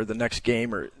at bat or the next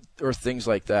game or things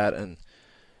like that, and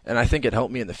I think it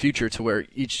helped me in the future to where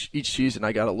each season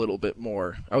I got a little bit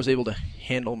more. I was able to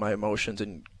handle my emotions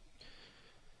and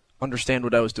understand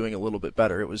what I was doing a little bit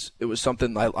better. It was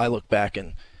something I look back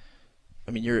and,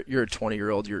 I mean, you're a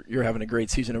 20-year-old. You're having a great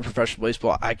season in professional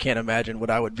baseball. I can't imagine what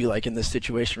I would be like in this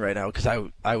situation right now, because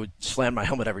I would slam my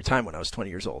helmet every time when I was 20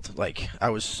 years old. Like,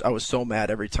 I was so mad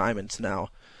every time, and so now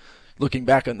looking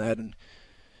back on that and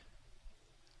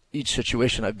each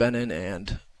situation I've been in,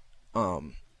 and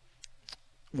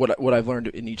what I've learned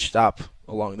in each stop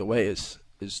along the way is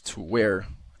to where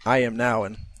I am now,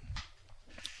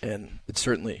 and it's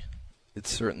certainly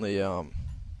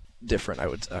different,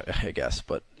 I guess.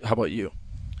 But how about you?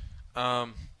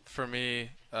 For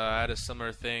me, I had a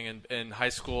similar thing in high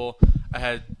school. I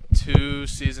had 2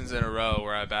 seasons in a row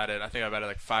where I batted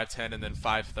like 510 and then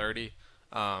 530.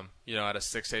 At a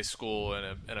 6A school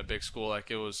and a big school.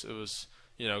 Like, it was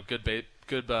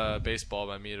good baseball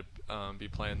by me to be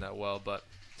playing that well. But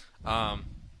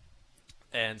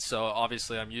and so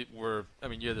obviously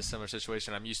you had a similar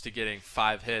situation. I'm used to getting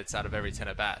 5 hits out of every 10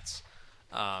 at bats.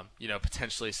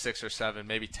 Potentially 6 or 7,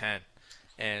 maybe 10.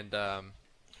 And,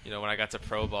 when I got to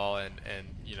pro ball and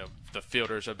the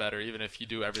fielders are better, even if you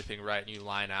do everything right and you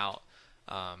line out,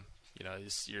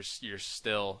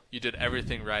 you did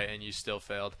everything right and you still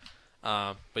failed.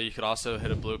 But you could also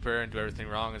hit a blooper and do everything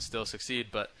wrong and still succeed.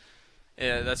 But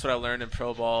that's what I learned in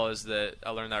pro ball, is that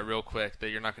I learned that real quick,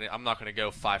 that I'm not going to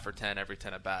go 5 for 10 every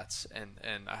 10 at bats.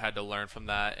 And I had to learn from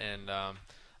that. And,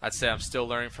 I'd say I'm still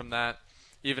learning from that.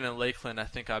 Even in Lakeland, I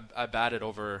think I batted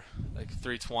over like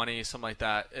 320, something like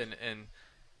that, and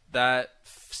that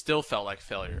still felt like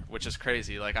failure, which is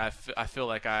crazy. Like, I feel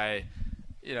like I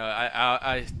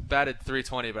batted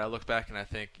 320, but I look back and I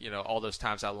think, all those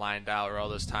times I lined out, or all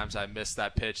those times I missed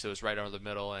that pitch that was right over the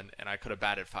middle, and I could have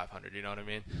batted 500. You know what I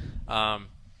mean?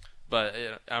 But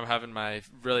I'm having my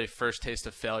really first taste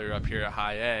of failure up here at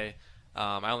High A.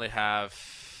 I only have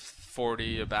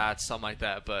 40 at bats, something like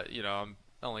that, but I'm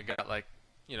only got like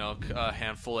a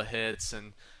handful of hits,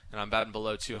 and I'm batting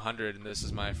below 200, and this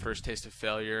is my first taste of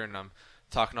failure, and I'm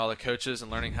talking to all the coaches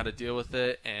and learning how to deal with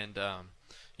it, and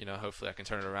hopefully I can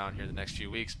turn it around here in the next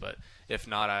few weeks. But if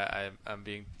not, I'm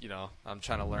being, I'm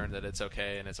trying to learn that it's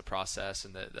okay and it's a process,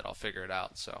 and that I'll figure it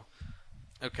out. So,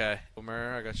 okay,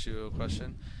 Omer, I got you a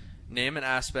question. Name an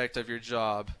aspect of your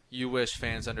job you wish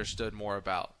fans understood more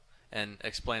about, and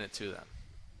explain it to them.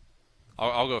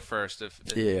 I'll go first if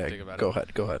you think about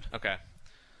it. Go ahead. Okay.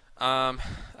 An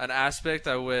aspect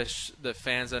I wish that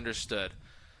fans understood.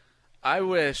 I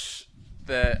wish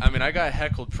that, I got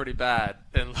heckled pretty bad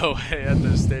in Low A at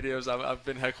those stadiums. I've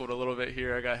been heckled a little bit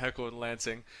here. I got heckled in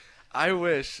Lansing. I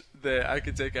wish that I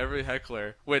could take every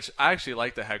heckler, which I actually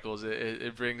like the heckles.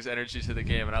 It brings energy to the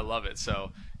game, and I love it.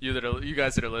 So you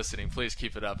guys that are listening, please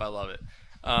keep it up. I love it.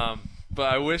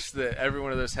 But I wish that every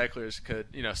one of those hecklers could,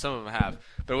 some of them have,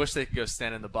 but I wish they could go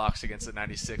stand in the box against a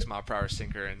 96 mile per hour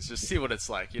sinker and just see what it's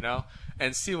like,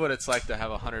 and see what it's like to have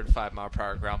a 105 mile per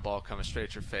hour ground ball coming straight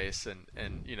at your face.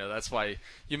 And that's why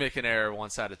you make an error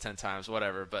once out of 10 times,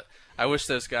 whatever. But I wish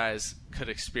those guys could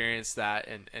experience that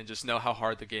and just know how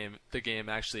hard the game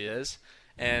actually is.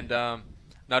 And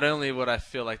not only would I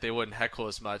feel like they wouldn't heckle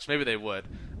as much, maybe they would,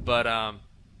 but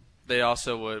they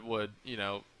also would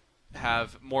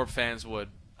have more fans would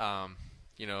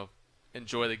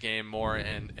enjoy the game more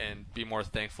and be more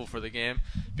thankful for the game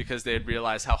because they'd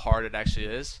realize how hard it actually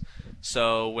is.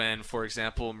 So when, for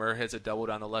example, Murr hits a double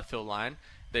down the left field line,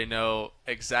 they know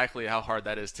exactly how hard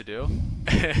that is to do,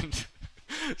 and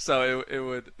so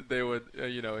they would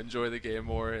enjoy the game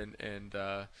more and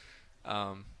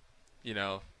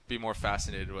be more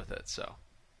fascinated with it. So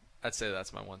I'd say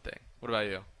that's my one thing. What about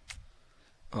you?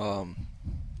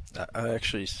 I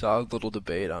actually saw a little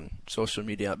debate on social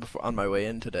media on my way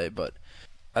in today, but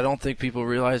I don't think people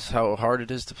realize how hard it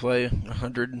is to play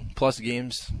 100-plus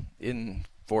games in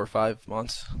 4 or 5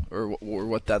 months, or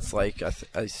what that's like. I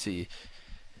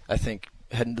think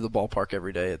heading to the ballpark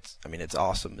every day, it's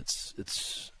awesome.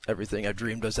 It's everything I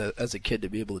dreamed as a kid to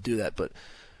be able to do that, but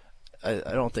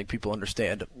I don't think people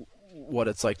understand what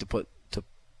it's like to put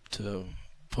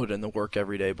in the work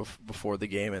every day before the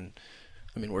game. And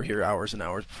we're here hours and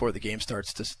hours before the game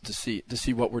starts to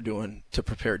see what we're doing to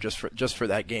prepare just for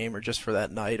that game or just for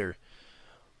that night,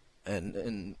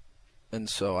 and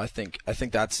so I think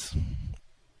that's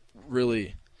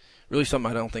really something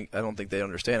I don't think they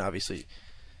understand. Obviously,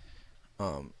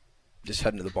 just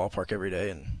heading to the ballpark every day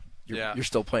and you're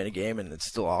still playing a game and it's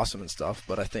still awesome and stuff.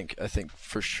 But I think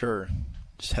for sure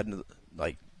just heading to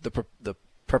the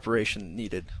preparation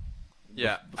needed.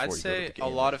 Yeah, I'd say a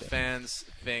lot of fans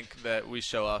think that we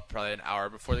show up probably an hour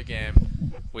before the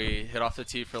game. We hit off the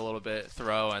tee for a little bit,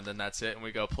 throw, and then that's it, and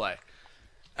we go play.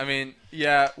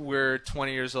 We're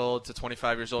 20 years old to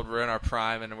 25 years old. We're in our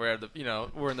prime, and we're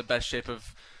in the best shape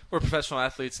we're professional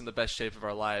athletes in the best shape of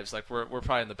our lives. Like we're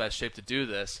probably in the best shape to do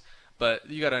this. But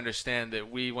you got to understand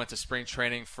that we went to spring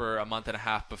training for a month and a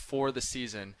half before the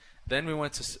season. Then we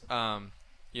went to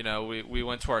we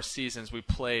went to our seasons. We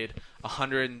played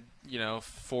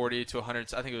 140 to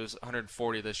 100. I think it was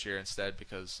 140 this year instead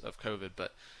because of COVID.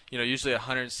 But usually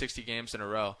 160 games in a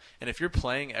row. And if you're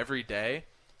playing every day,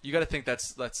 you got to think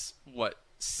that's what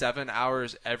 7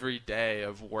 hours every day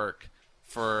of work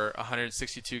for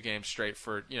 162 games straight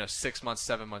for 6 months,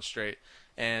 7 months straight.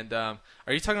 And are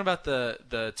you talking about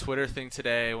the Twitter thing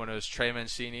today when it was Trey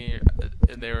Mancini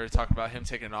and they were talking about him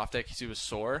taking an off day because he was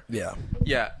sore? Yeah.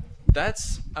 Yeah.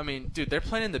 Dude, they're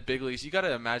playing in the big leagues. You got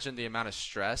to imagine the amount of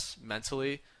stress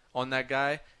mentally on that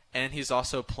guy. And he's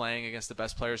also playing against the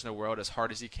best players in the world as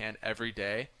hard as he can every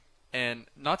day. And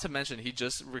not to mention, he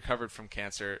just recovered from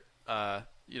cancer,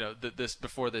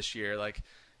 before this year. Like,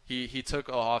 he took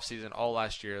an off season all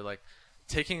last year. Like,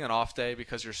 taking an off day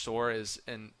because you're sore is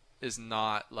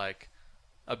not like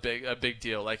a big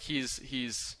deal. Like,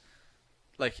 he's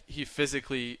like he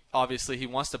physically, obviously he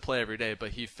wants to play every day,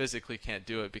 but he physically can't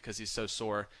do it because he's so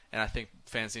sore. And I think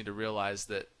fans need to realize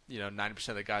that 90%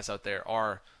 of the guys out there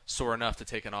are sore enough to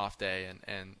take an off day,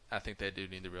 and I think they do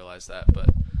need to realize that. But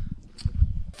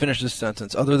finish this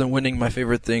sentence. Other than winning, my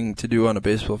favorite thing to do on a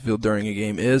baseball field during a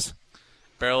game is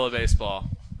barrel a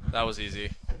baseball. That was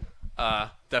easy.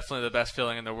 Definitely the best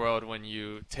feeling in the world when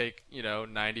you take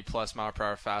 90+ mile per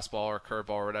hour fastball or curveball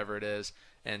or whatever it is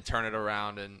and turn it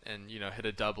around and hit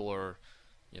a double or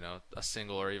a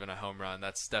single or even a home run.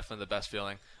 That's definitely the best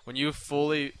feeling. When you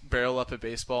fully barrel up a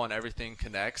baseball and everything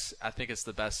connects, I think it's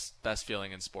the best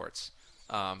feeling in sports.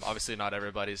 Obviously not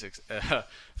everybody's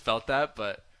felt that,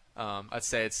 but I'd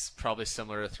say it's probably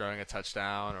similar to throwing a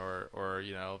touchdown or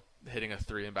hitting a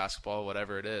 3 in basketball,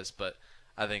 whatever it is. But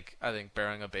I think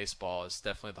barreling a baseball is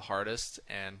definitely the hardest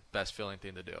and best feeling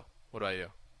thing to do. What about you?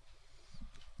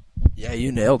 Yeah,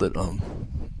 you nailed it.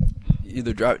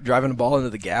 Either driving a ball into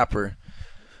the gap or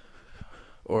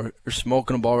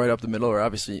smoking a ball right up the middle, or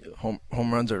obviously home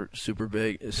runs are super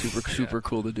big, super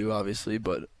cool to do, obviously.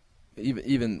 But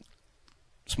even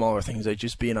smaller things like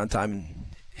just being on time and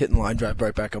hitting line drive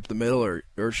right back up the middle, or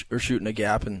shooting a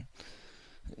gap and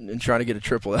trying to get a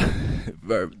triple.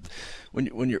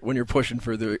 when you're pushing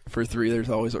for 3, there's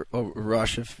always a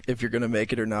rush if you're gonna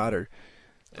make it or not.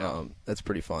 That's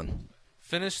pretty fun.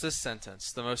 Finish this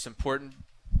sentence. The most important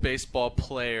baseball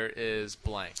player is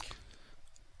blank.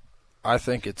 I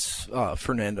think it's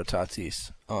Fernando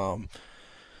Tatis.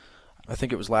 I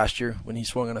think it was last year when he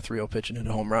swung on a 3-0 pitch and hit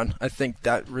a home run. I think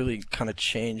that really kind of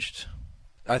changed.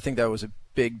 I think that was a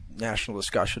big national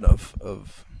discussion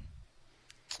of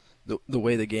the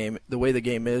way the game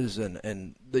is,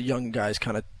 and the young guys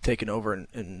kind of taking over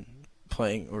and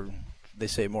playing, or they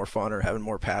say more fun or having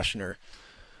more passion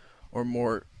or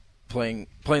more playing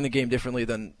the game differently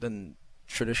than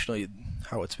traditionally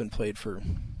how it's been played for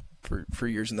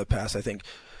years in the past. I think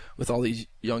with all these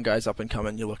young guys up and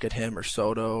coming, you look at him or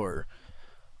Soto or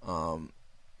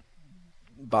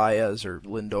Baez or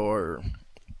Lindor, or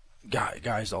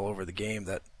guys all over the game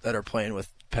that are playing with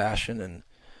passion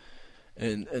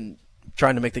and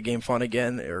trying to make the game fun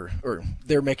again, or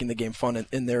they're making the game fun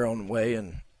in their own way.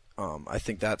 And I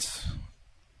think that's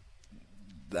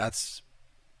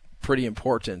pretty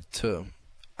important to.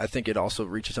 I think it also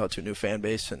reaches out to a new fan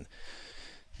base, and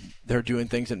they're doing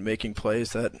things and making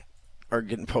plays that are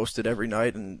getting posted every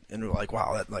night, and we're like,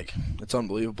 wow, it's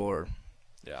unbelievable. Or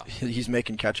Yeah. he's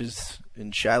making catches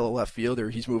in shallow left field, or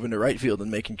he's moving to right field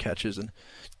and making catches and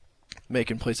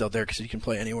making plays out there because he can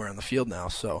play anywhere on the field now.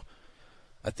 So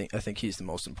I think he's the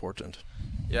most important.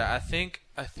 Yeah, I think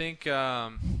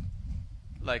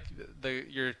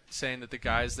you're saying that the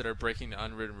guys that are breaking the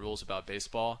unwritten rules about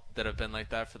baseball that have been like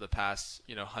that for the past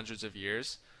hundreds of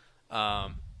years,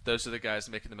 those are the guys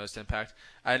making the most impact.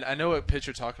 I know what pitch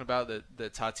you're talking about,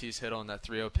 that Tatis hit on that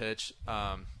 3-0 pitch.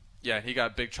 Yeah, he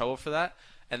got big trouble for that.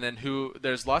 And then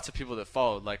there's lots of people that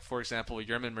followed. Like, for example,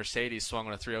 Yerman Mercedes swung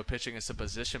on a 3-0 pitch against a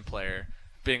position player,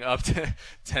 being up to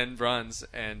 10 runs.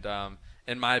 And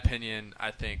in my opinion,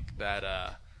 I think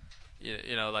that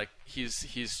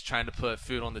he's trying to put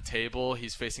food on the table.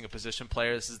 He's facing a position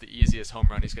player. This is the easiest home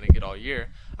run he's going to get all year.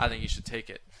 I think you should take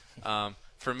it.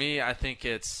 For me, I think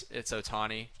it's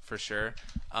Ohtani for sure.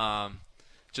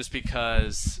 Just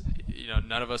because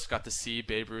none of us got to see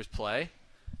Babe Ruth play,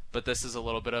 but this is a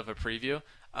little bit of a preview.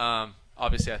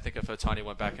 Obviously, I think if Ohtani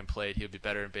went back and played, he would be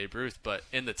better than Babe Ruth. But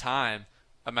in the time,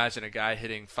 imagine a guy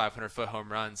hitting 500-foot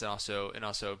home runs and also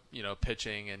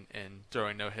pitching and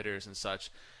throwing no hitters and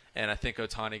such. And I think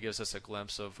Ohtani gives us a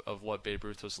glimpse of what Babe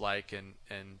Ruth was like, and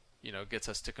gets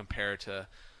us to compare to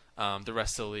the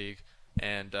rest of the league.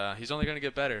 And he's only going to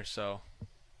get better. So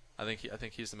I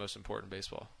think he's the most important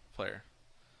baseball player.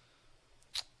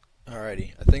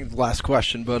 Alrighty, I think the last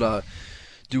question, but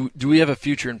do we have a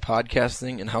future in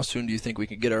podcasting, and how soon do you think we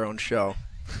could get our own show?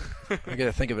 I got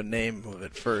to think of a name of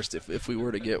it first if we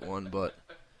were to get one, but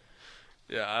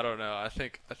yeah, I don't know. I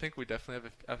think we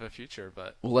definitely have a future,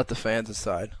 but we'll let the fans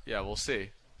decide. Yeah, we'll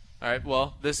see. All right,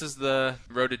 well, this is the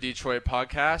Road to Detroit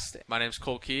podcast. My name's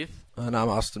Cole Keith. And I'm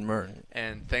Austin Murray.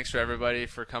 And thanks for everybody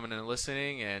for coming and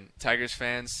listening. And Tigers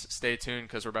fans, stay tuned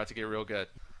because we're about to get real good.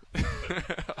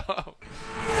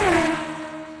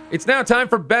 It's now time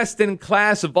for Best in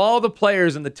Class. Of all the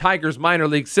players in the Tigers minor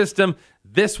league system,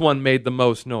 this one made the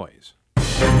most noise.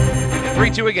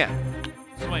 3-2 again.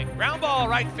 Swing. Ground ball,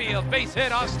 right field. Base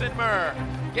hit, Austin Murr.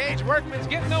 Gage Workman's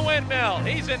getting the windmill.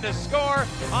 He's in to score.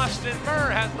 Austin Murr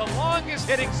has the longest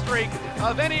hitting streak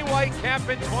of any Whitecap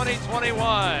in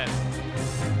 2021.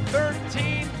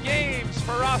 13 games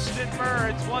for Austin Murr.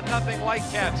 It's 1-0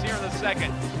 Whitecaps here in the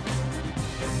second.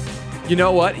 You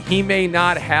know what? He may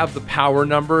not have the power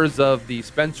numbers of the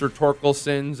Spencer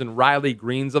Torkelsons and Riley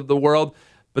Greens of the world,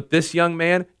 but this young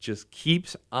man just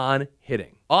keeps on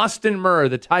hitting. Austin Murr,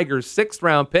 the Tigers'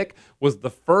 6th-round pick, was the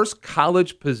first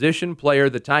college position player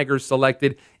the Tigers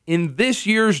selected in this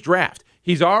year's draft.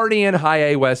 He's already in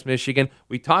High A West Michigan.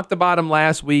 We talked about him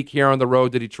last week here on the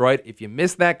Road to Detroit. If you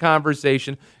missed that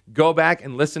conversation, go back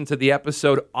and listen to the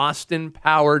episode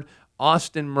Austin-powered.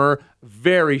 Austin Murr,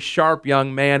 very sharp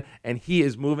young man, and he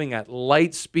is moving at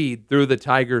light speed through the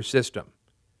Tiger system.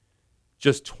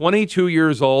 Just 22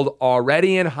 years old,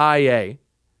 already in High A.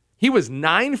 He was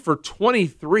 9 for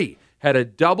 23, had a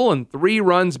double and 3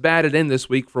 runs batted in this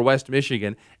week for West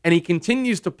Michigan, and he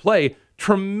continues to play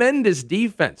tremendous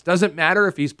defense. Doesn't matter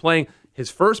if he's playing his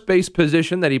first base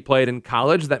position that he played in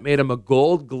college that made him a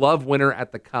Gold Glove winner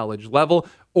at the college level,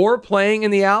 or playing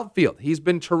in the outfield. He's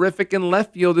been terrific in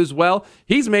left field as well.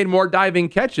 He's made more diving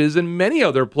catches than many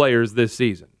other players this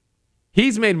season.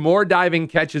 He's made more diving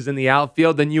catches in the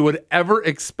outfield than you would ever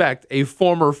expect a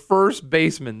former first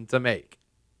baseman to make.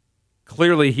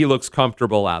 Clearly, he looks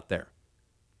comfortable out there.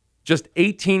 Just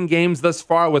 18 games thus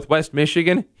far with West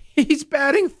Michigan. He's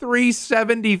batting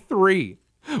 .373.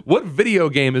 What video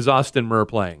game is Austin Murr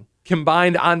playing?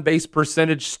 Combined on-base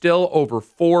percentage still over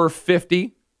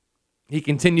 .450. He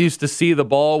continues to see the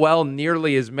ball well,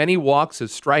 nearly as many walks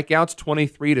as strikeouts,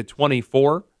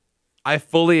 23-24. I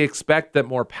fully expect that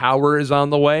more power is on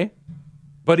the way.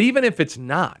 But even if it's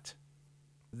not,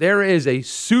 there is a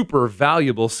super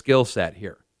valuable skill set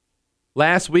here.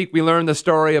 Last week, we learned the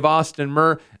story of Austin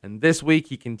Murr, and this week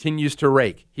he continues to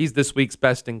rake. He's this week's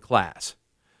best in class.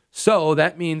 So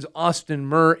that means Austin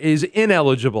Murr is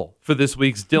ineligible for this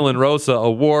week's Dylan Rosa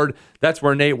Award. That's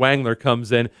where Nate Wangler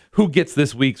comes in. Who gets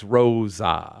this week's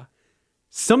Rosa?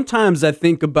 Sometimes I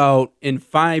think about in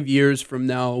 5 years from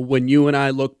now, when you and I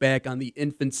look back on the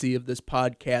infancy of this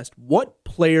podcast, what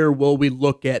player will we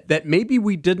look at that maybe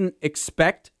we didn't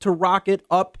expect to rocket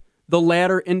up the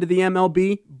ladder into the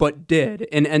MLB, but did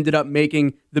and ended up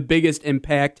making the biggest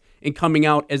impact and coming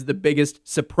out as the biggest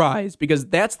surprise? Because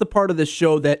that's the part of the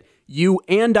show that you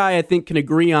and I think, can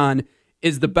agree on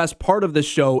is the best part of the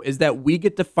show, is that we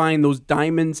get to find those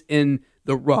diamonds in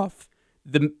the rough.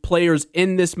 The players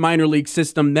in this minor league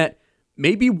system that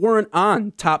maybe weren't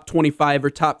on top 25 or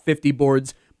top 50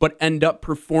 boards, but end up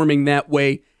performing that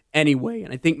way anyway.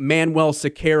 And I think Manuel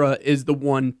Sequeira is the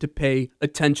one to pay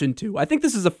attention to. I think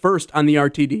this is a first on the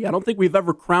RTD. I don't think we've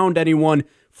ever crowned anyone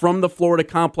from the Florida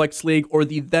Complex League or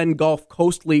the then Gulf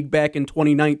Coast League back in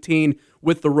 2019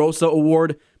 with the Rosa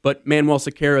Award, but Manuel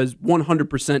Sequeira is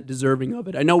 100% deserving of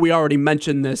it. I know we already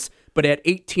mentioned this, but at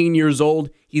 18 years old,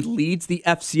 he leads the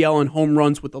FCL in home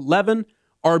runs with 11,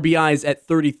 RBIs at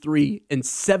 33, and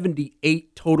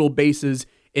 78 total bases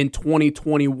in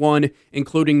 2021,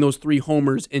 including those 3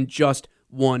 homers in just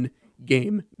one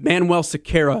game. Manuel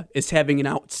Sequeira is having an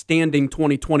outstanding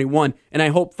 2021, and I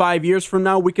hope 5 years from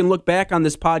now we can look back on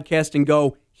this podcast and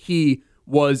go, he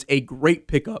was a great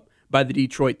pickup by the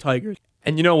Detroit Tigers.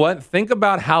 And you know what? Think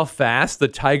about how fast the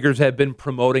Tigers have been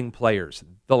promoting players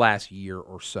the last year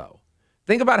or so.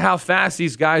 Think about how fast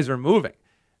these guys are moving.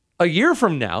 A year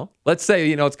from now, let's say,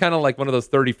 it's kind of like one of those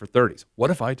 30 for 30s. What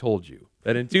if I told you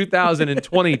that in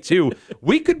 2022,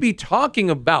 we could be talking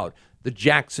about the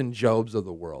Jackson Jobs of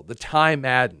the world, the Ty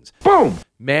Maddens, boom,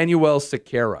 Manuel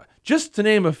Sequeira, just to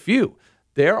name a few.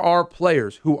 There are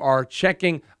players who are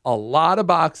checking a lot of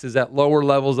boxes at lower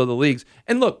levels of the leagues.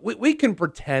 And look, we can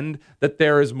pretend that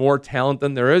there is more talent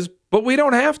than there is, but we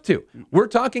don't have to. We're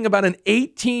talking about an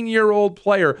 18-year-old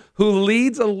player who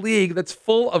leads a league that's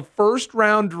full of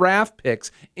first-round draft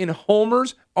picks in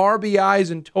homers,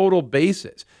 RBIs, and total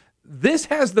bases. This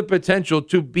has the potential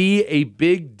to be a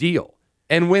big deal.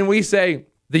 And when we say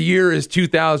the year is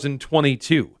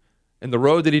 2022 and the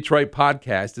Road to Detroit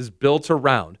podcast is built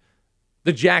around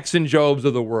the Jackson Jobs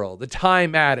of the world, the Ty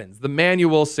Maddens, the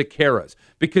Manuel Sequeiras,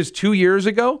 because 2 years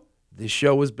ago, this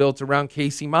show was built around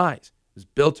Casey Mize. It was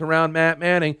built around Matt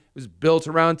Manning. It was built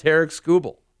around Tarek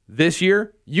Skubal. This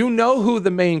year, you know who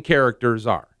the main characters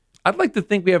are. I'd like to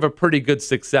think we have a pretty good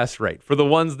success rate for the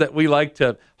ones that we like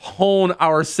to hone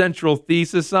our central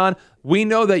thesis on. We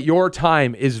know that your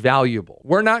time is valuable.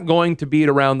 We're not going to beat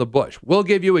around the bush. We'll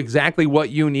give you exactly what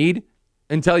you need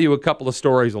and tell you a couple of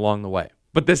stories along the way.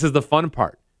 But this is the fun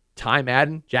part. Ty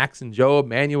Madden, Jackson Jobe,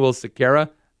 Manuel Sequeira,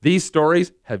 these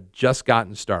stories have just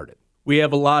gotten started. We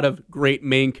have a lot of great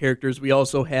main characters. We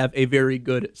also have a very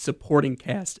good supporting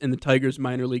cast in the Tigers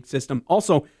minor league system.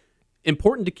 Also,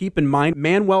 important to keep in mind,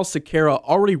 Manuel Sequeira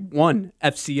already won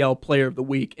FCL Player of the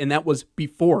Week, and that was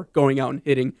before going out and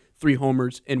hitting 3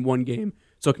 homers in one game.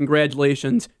 So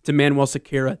congratulations to Manuel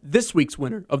Sequeira, this week's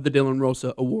winner of the Dylan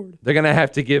Rosa Award. They're going to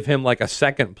have to give him like a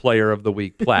second Player of the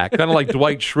Week plaque. Kind of like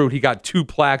Dwight Schrute, he got 2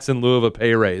 plaques in lieu of a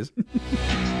pay raise.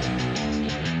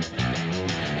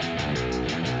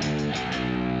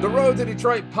 The Road to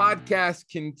Detroit podcast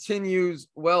continues.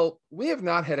 Well, we have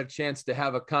not had a chance to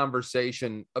have a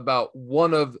conversation about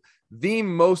one of the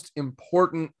most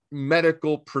important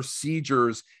medical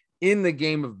procedures in the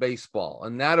game of baseball.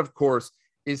 And that, of course,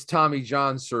 is Tommy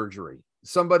John surgery.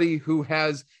 Somebody who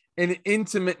has an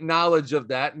intimate knowledge of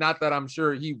that. Not that I'm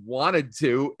sure he wanted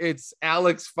to. It's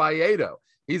Alex Faedo.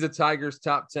 He's a Tigers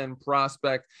top 10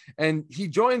 prospect. And he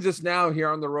joins us now here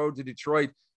on the Road to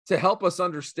Detroit to help us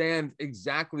understand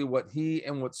exactly what he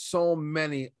and what so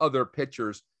many other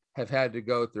pitchers have had to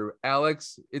go through.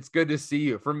 Alex, it's good to see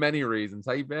you for many reasons.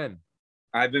 How you been?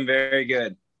 I've been very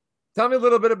good. Tell me a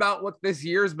little bit about what this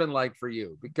year's been like for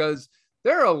you, because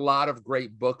there are a lot of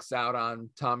great books out on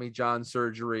Tommy John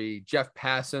surgery. Jeff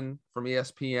Passan from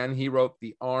ESPN, he wrote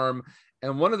The Arm.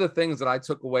 And one of the things that I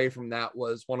took away from that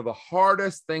was one of the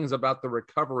hardest things about the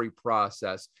recovery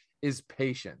process is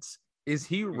patience. Is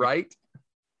he right?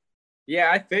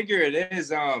 Yeah, I figure it is.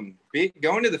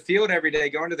 Going to the field every day,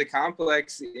 going to the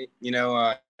complex,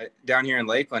 down here in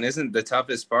Lakeland isn't the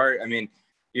toughest part. I mean,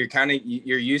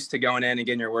 you're used to going in and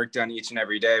getting your work done each and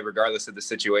every day, regardless of the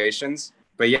situations.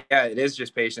 But yeah, it is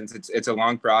just patience. It's a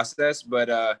long process, but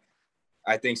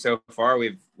I think so far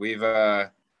we've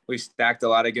stacked a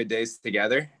lot of good days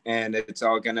together, and it's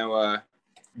all going to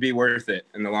be worth it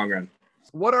in the long run.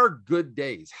 What are good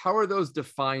days? How are those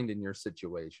defined in your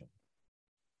situation?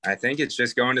 I think it's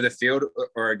just going to the field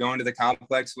or going to the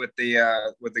complex with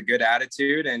a good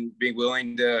attitude and being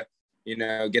willing to,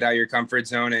 get out of your comfort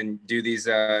zone and do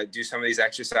some of these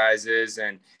exercises.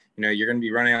 And, you're going to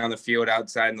be running on the field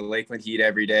outside in the Lakeland heat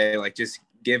every day. Like, just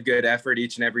give good effort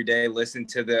each and every day. Listen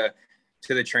to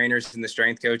the trainers and the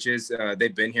strength coaches.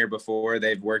 They've been here before.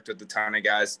 They've worked with a ton of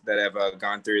guys that have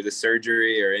gone through the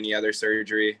surgery or any other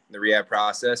surgery, the rehab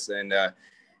process. And,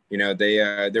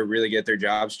 they're really good at their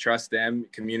jobs. Trust them,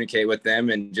 communicate with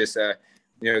them, and just,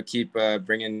 keep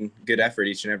bringing good effort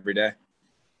each and every day.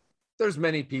 There's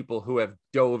many people who have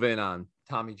dove in on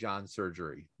Tommy John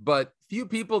surgery, but few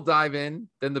people dive in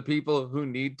than the people who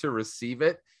need to receive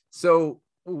it. So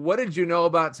what did you know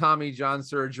about Tommy John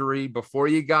surgery before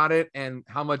you got it, and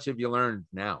how much have you learned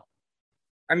now?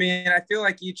 I mean, I feel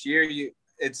like each year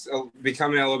it's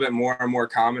becoming a little bit more and more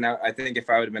common. I think if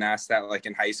I would have been asked that like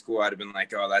in high school, I'd have been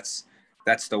like, oh,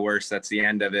 that's the worst. That's the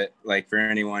end of it, like, for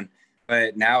anyone.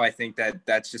 But now I think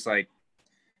that's just like,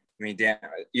 I mean, damn,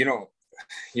 you don't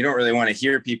really want to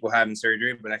hear people having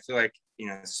surgery, but I feel like,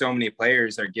 so many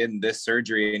players are getting this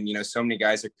surgery, and, so many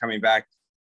guys are coming back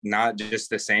not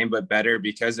just the same, but better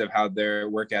because of how their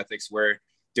work ethics were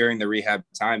during the rehab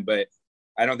time. But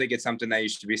I don't think it's something that you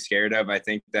should be scared of. I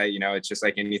think that, it's just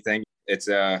like anything. It's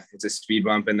a speed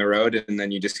bump in the road, and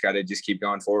then you just got to keep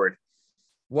going forward.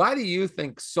 Why do you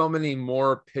think so many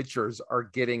more pitchers are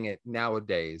getting it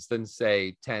nowadays than,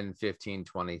 say, 10, 15,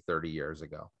 20, 30 years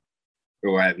ago?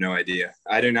 Oh, I have no idea.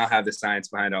 I do not have the science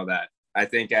behind all that. I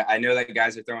think I know that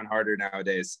guys are throwing harder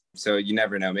nowadays, so you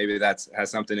never know. Maybe that has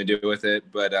something to do with it,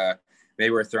 but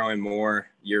maybe we're throwing more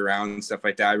year round and stuff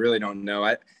like that. I really don't know.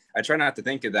 I try not to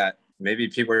think of that. Maybe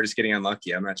people are just getting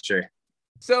unlucky. I'm not sure.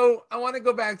 So I want to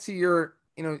go back to your,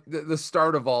 the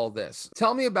start of all this.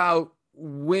 Tell me about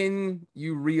when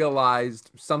you realized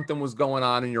something was going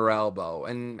on in your elbow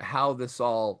and how this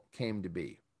all came to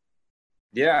be.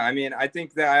 Yeah, I mean, I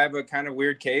think that I have a kind of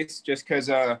weird case just because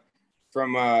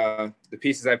from the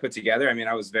pieces I put together. I mean,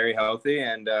 I was very healthy,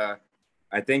 and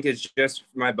I think it's just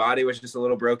my body was just a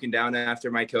little broken down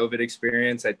after my COVID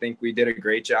experience. I think we did a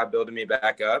great job building me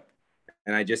back up.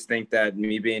 And I just think that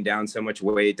me being down so much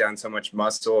weight, down so much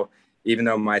muscle, even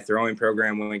though my throwing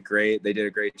program went great, they did a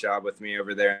great job with me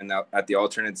over there at the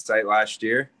alternate site last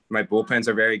year. My bullpens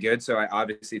are very good. So I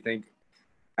obviously think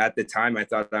at the time I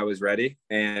thought I was ready.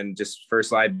 And just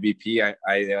first live BP,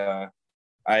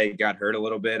 I got hurt a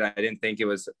little bit. I didn't think it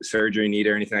was surgery need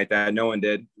or anything like that. No one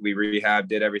did. We rehabbed,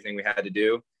 did everything we had to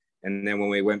do. And then when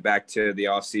we went back to the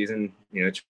off season,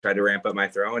 tried to ramp up my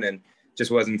throwing and just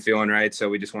wasn't feeling right. So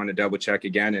we just wanted to double check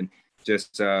again, and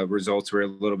just results were a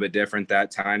little bit different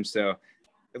that time. So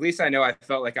at least I know I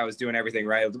felt like I was doing everything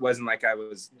right. It wasn't like I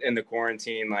was in the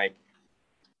quarantine. Like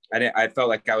I felt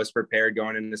like I was prepared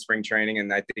going into spring training.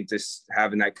 And I think just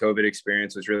having that COVID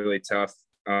experience was really tough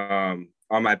on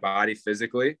my body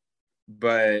physically,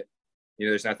 but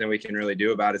there's nothing we can really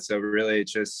do about it. So really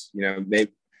it's just, maybe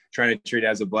trying to treat it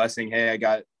as a blessing. Hey, I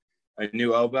got a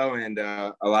new elbow and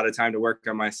a lot of time to work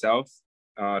on myself,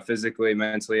 physically,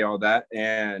 mentally, all that,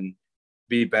 and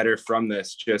be better from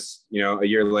this just, a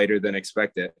year later than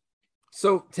expected.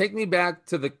 So take me back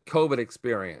to the COVID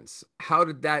experience. How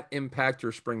did that impact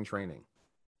your spring training?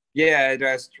 Yeah,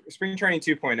 spring training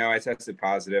 2.0, I tested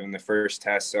positive in the first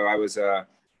test. So I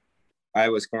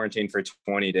was quarantined for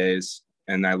 20 days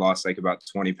and I lost like about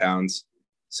 20 pounds.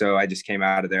 So I just came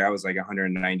out of there. I was like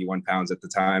 191 pounds at the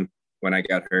time when I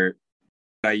got hurt.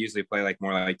 I usually play like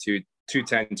more like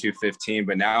 210, 215,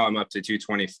 but now I'm up to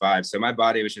 225. So my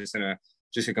body was just in a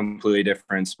completely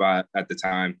different spot at the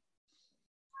time.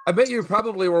 I bet you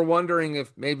probably were wondering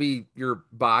if maybe your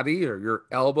body or your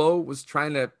elbow was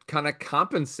trying to kind of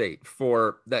compensate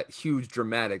for that huge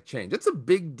dramatic change. It's a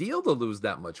big deal to lose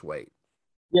that much weight.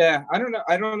 Yeah, I don't know.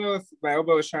 I don't know if my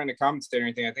elbow was trying to compensate or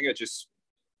anything. I think it just,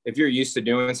 if you're used to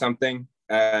doing something,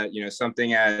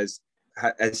 something as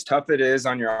tough it is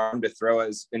on your arm to throw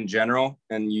as in general,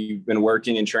 and you've been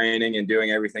working and training and doing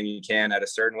everything you can at a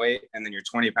certain weight, and then you're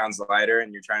 20 pounds lighter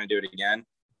and you're trying to do it again.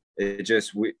 It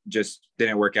just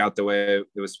didn't work out the way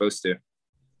it was supposed to.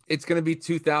 It's going to be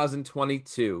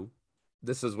 2022.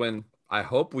 This is when I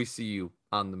hope we see you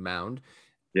on the mound.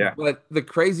 Yeah. But the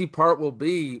crazy part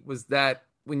was that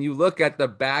when you look at the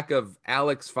back of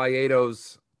Alex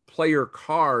Faedo's player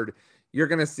card, you're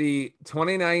going to see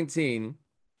 2019,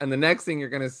 and the next thing you're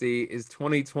going to see is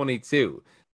 2022.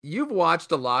 You've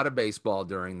watched a lot of baseball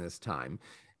during this time.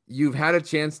 You've had a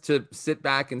chance to sit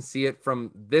back and see it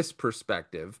from this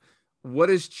perspective. What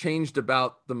has changed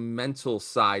about the mental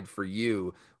side for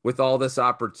you with all this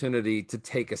opportunity to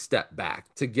take a step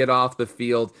back, to get off the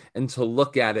field and to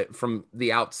look at it from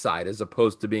the outside as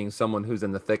opposed to being someone who's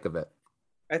in the thick of it?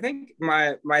 I think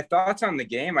my thoughts on the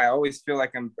game, I always feel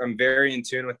like I'm very in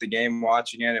tune with the game,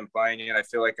 watching it and playing it. I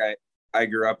feel like I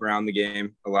grew up around the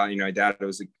game a lot. You know, my dad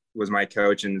was my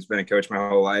coach and has been a coach my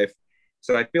whole life.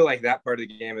 So I feel like that part of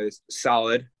the game is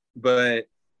solid, but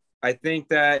I think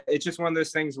that it's just one of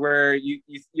those things where you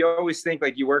always think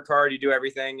like you work hard, you do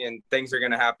everything, and things are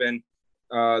going to happen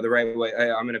the right way.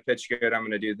 Hey, I'm going to pitch good. I'm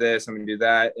going to do this. I'm going to do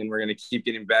that. And we're going to keep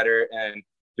getting better. And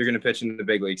you're going to pitch in the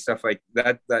big league, stuff like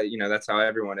that, you know, that's how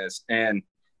everyone is.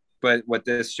 But what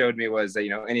this showed me was that, you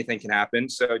know, anything can happen.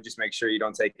 So just make sure you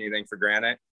don't take anything for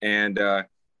granted, and, you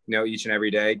know, each and every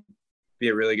day, be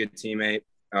a really good teammate,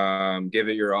 give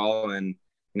it your all. And,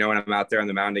 you know, when I'm out there on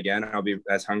the mound again, I'll be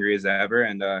as hungry as ever.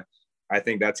 And I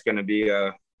think that's going to be,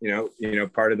 you know,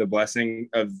 part of the blessing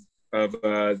of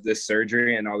this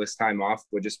surgery and all this time off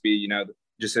would just be, you know,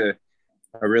 just a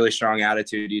really strong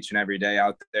attitude each and every day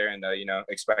out there, and, you know,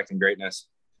 expecting greatness.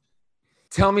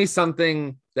 Tell me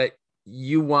something that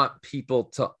you want people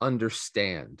to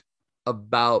understand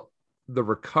about the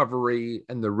recovery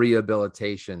and the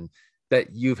rehabilitation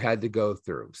that you've had to go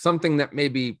through, something that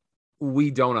maybe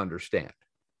we don't understand.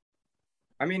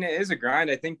 I mean, it is a grind.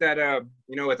 I think that,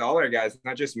 you know, with all our guys,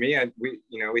 not just me,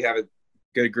 we have a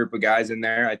good group of guys in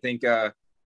there. I think,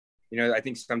 you know, I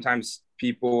think sometimes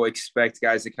people expect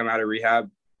guys to come out of rehab,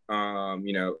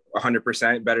 you know,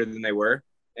 100% better than they were.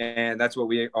 And that's what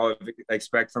we all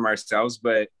expect from ourselves.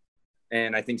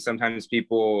 And I think sometimes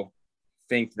people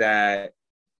think that,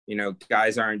 you know,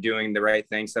 guys aren't doing the right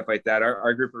thing, stuff like that.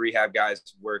 Our group of rehab guys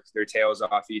work their tails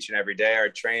off each and every day. Our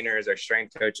trainers, our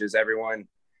strength coaches, everyone,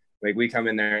 like we come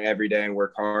in there every day and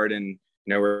work hard, and, you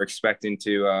know, we're expecting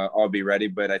to all be ready.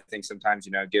 But I think sometimes,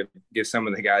 you know, give some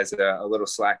of the guys a little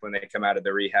slack when they come out of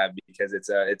the rehab, because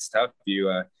it's tough.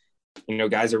 You know,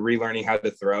 guys are relearning how to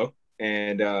throw,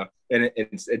 and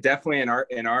it's definitely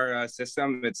in our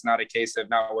system, it's not a case of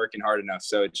not working hard enough.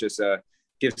 So it's just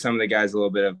give some of the guys a little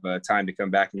bit of time to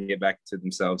come back and get back to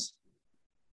themselves.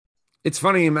 It's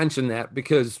funny you mentioned that,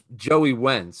 because Joey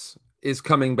Wentz is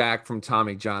coming back from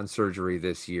Tommy John surgery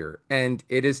this year, and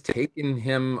it has taken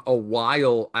him a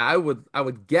while, I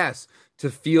would guess, to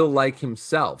feel like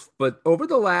himself. But over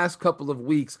the last couple of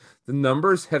weeks, the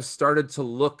numbers have started to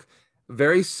look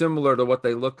very similar to what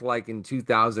they looked like in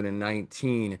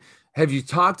 2019. Have you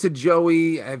talked to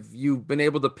Joey? Have you been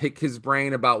able to pick his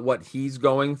brain about what he's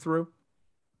going through?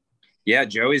 Yeah,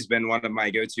 Joey's been one of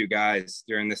my go-to guys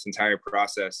during this entire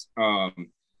process.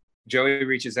 Joey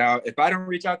reaches out. If I don't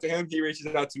reach out to him, he reaches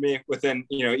out to me within,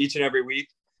 you know, each and every week.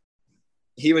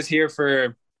 He was here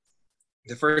for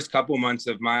the first couple months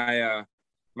of my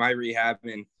rehab,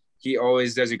 and he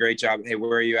always does a great job. Hey,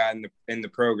 where are you at in the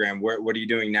program? What are you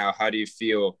doing now? How do you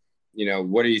feel? You know,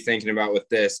 what are you thinking about with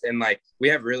this? And like, we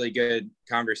have really good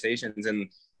conversations, and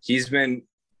he's been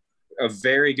a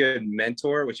very good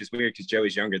mentor, which is weird because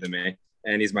Joey's younger than me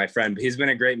and he's my friend, but he's been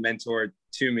a great mentor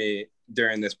to me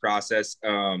during this process.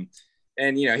 And,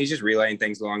 you know, he's just relaying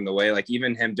things along the way. Like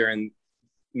even him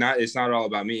it's not all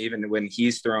about me. Even when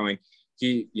he's throwing,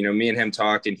 you know, me and him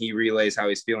talk and he relays how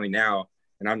he's feeling now.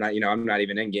 And I'm not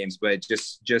even in games, but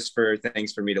just for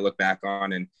things for me to look back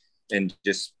on and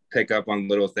just pick up on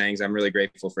little things. I'm really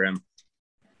grateful for him.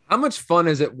 How much fun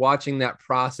is it watching that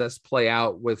process play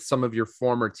out with some of your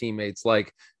former teammates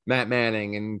like Matt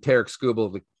Manning and Tarek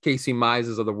Skubal, the Casey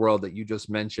Mizes of the world that you just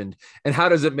mentioned? And how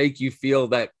does it make you feel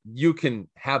that you can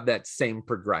have that same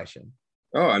progression?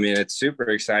 Oh, I mean, it's super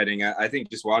exciting. I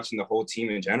think just watching the whole team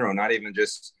in general, not even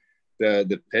just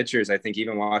the pitchers. I think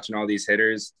even watching all these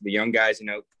hitters, the young guys, you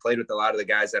know, played with a lot of the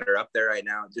guys that are up there right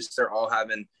now. Just they're all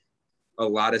having a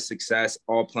lot of success,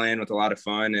 all playing with a lot of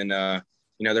fun. And,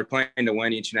 you know, they're playing to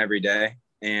win each and every day.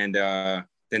 And the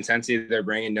intensity they're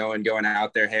bringing, no one going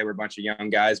out there, hey, we're a bunch of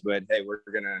young guys, but hey, we're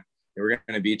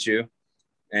gonna beat you.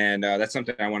 And that's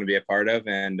something I want to be a part of.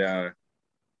 And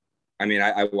I mean,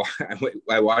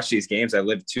 I watch these games. I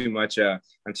live too much.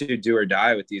 I'm too do or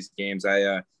die with these games.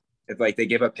 If like they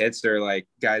give up hits or like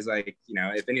guys, like, you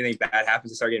know, if anything bad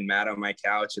happens, I start getting mad on my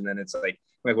couch. And then it's like,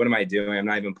 what am I doing? I'm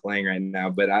not even playing right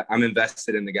now, but I'm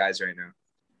invested in the guys right now.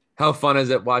 How fun is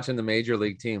it watching the major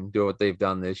league team do what they've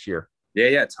done this year?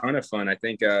 Yeah, ton of fun. I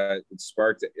think it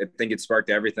sparked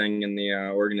everything in the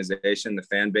organization, the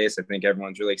fan base. I think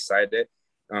everyone's really excited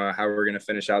how we're going to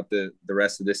finish out the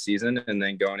rest of this season and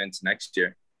then going into next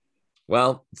year.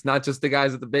 Well, it's not just the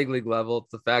guys at the big league level.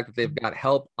 It's the fact that they've got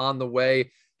help on the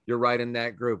way. You're right in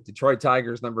that group. Detroit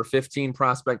Tigers number 15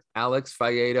 prospect Alex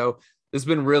Faedo This has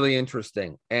been really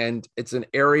interesting, and it's an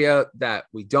area that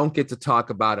we don't get to talk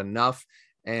about enough.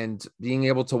 And being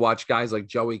able to watch guys like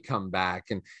Joey come back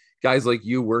and guys like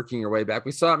you working your way back.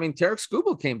 We saw, Tarek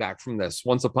Skubal came back from this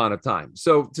once upon a time.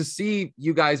 So to see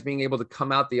you guys being able to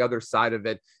come out the other side of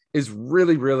it is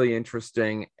really, really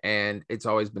interesting. And it's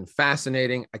always been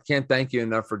fascinating. I can't thank you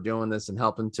enough for doing this and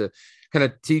helping to kind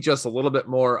of teach us a little bit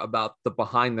more about the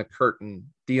behind the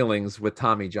curtain dealings with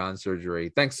Tommy John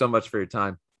surgery. Thanks so much for your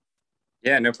time.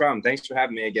 Yeah, no problem. Thanks for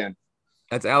having me again.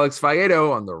 That's Alex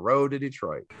Faedo on the road to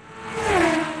Detroit.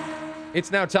 It's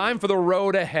now time for the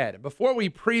road ahead. Before we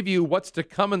preview what's to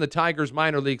come in the Tigers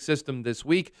minor league system this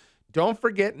week, don't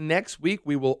forget next week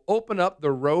we will open up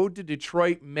the Road to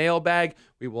Detroit mailbag.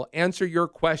 We will answer your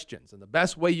questions, and the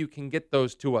best way you can get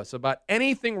those to us about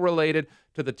anything related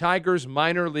to the Tigers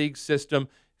minor league system,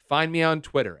 find me on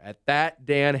Twitter at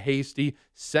 @DanHasty.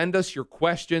 Send us your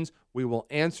questions. We will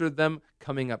answer them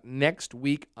coming up next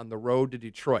week on the Road to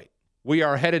Detroit. We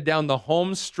are headed down the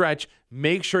home stretch.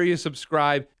 Make sure you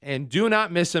subscribe and do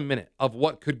not miss a minute of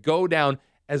what could go down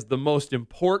as the most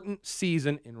important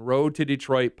season in Road to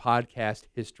Detroit podcast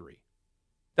history.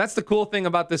 That's the cool thing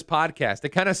about this podcast. It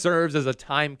kind of serves as a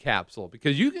time capsule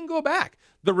because you can go back.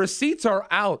 The receipts are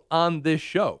out on this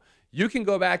show. You can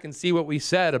go back and see what we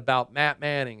said about Matt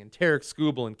Manning and Tarek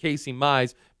Skubal and Casey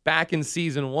Mize back in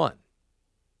season 1.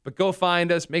 But go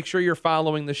find us. Make sure you're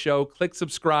following the show. Click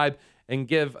subscribe and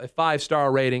give a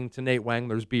 5-star rating to Nate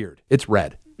Wangler's beard. It's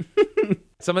red.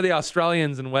 Some of the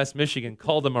Australians in West Michigan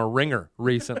called him a ringer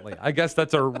recently. I guess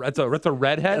that's a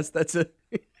redhead. Yes, that's it.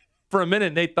 For a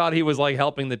minute, Nate thought he was like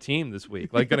helping the team this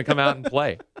week, like going to come out and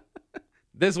play.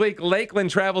 This week, Lakeland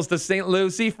travels to St.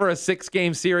 Lucie for a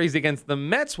 6-game series against the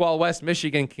Mets, while West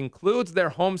Michigan concludes their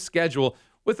home schedule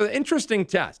with an interesting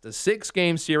test, a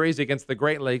 6-game series against the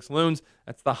Great Lakes Loons.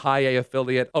 That's the high A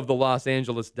affiliate of the Los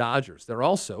Angeles Dodgers. They're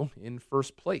also in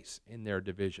first place in their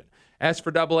division. As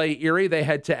for AA Erie, they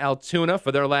head to Altoona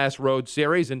for their last road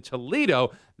series. In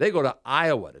Toledo, they go to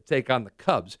Iowa to take on the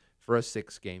Cubs for a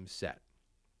 6-game set.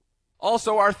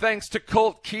 Also, our thanks to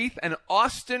Colt Keith and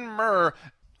Austin Murr.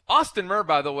 Austin Murr,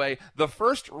 by the way, the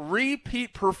first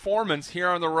repeat performance here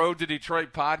on the Road to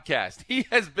Detroit podcast. He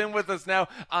has been with us now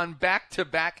on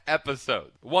back-to-back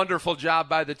episodes. Wonderful job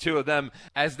by the two of them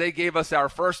as they gave us our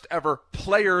first ever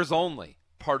players only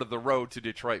part of the Road to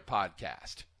Detroit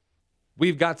podcast.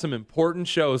 We've got some important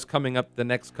shows coming up the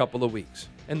next couple of weeks.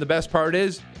 And the best part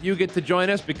is you get to join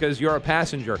us because you're a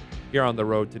passenger here on the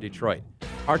Road to Detroit.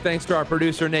 Our thanks to our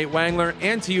producer, Nate Wangler,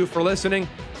 and to you for listening.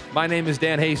 My name is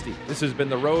Dan Hasty. This has been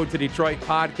the Road to Detroit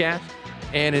podcast.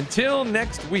 And until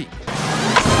next week.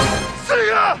 See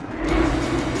ya!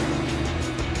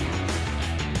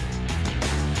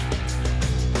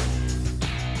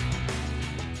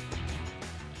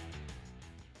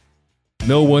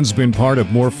 No one's been part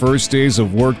of more first days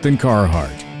of work than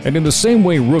Carhartt. And in the same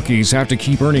way rookies have to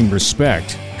keep earning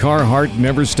respect, Carhartt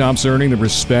never stops earning the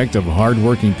respect of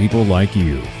hardworking people like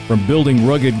you. From building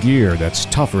rugged gear that's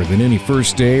tougher than any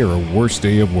first day or worst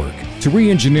day of work, to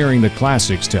re-engineering the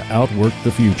classics to outwork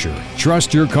the future.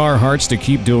 Trust your Carhartts to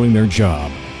keep doing their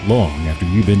job long after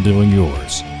you've been doing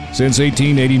yours. Since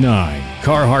 1889,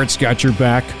 Carhartt's got your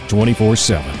back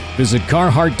 24/7. Visit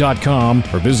Carhartt.com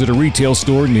or visit a retail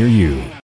store near you.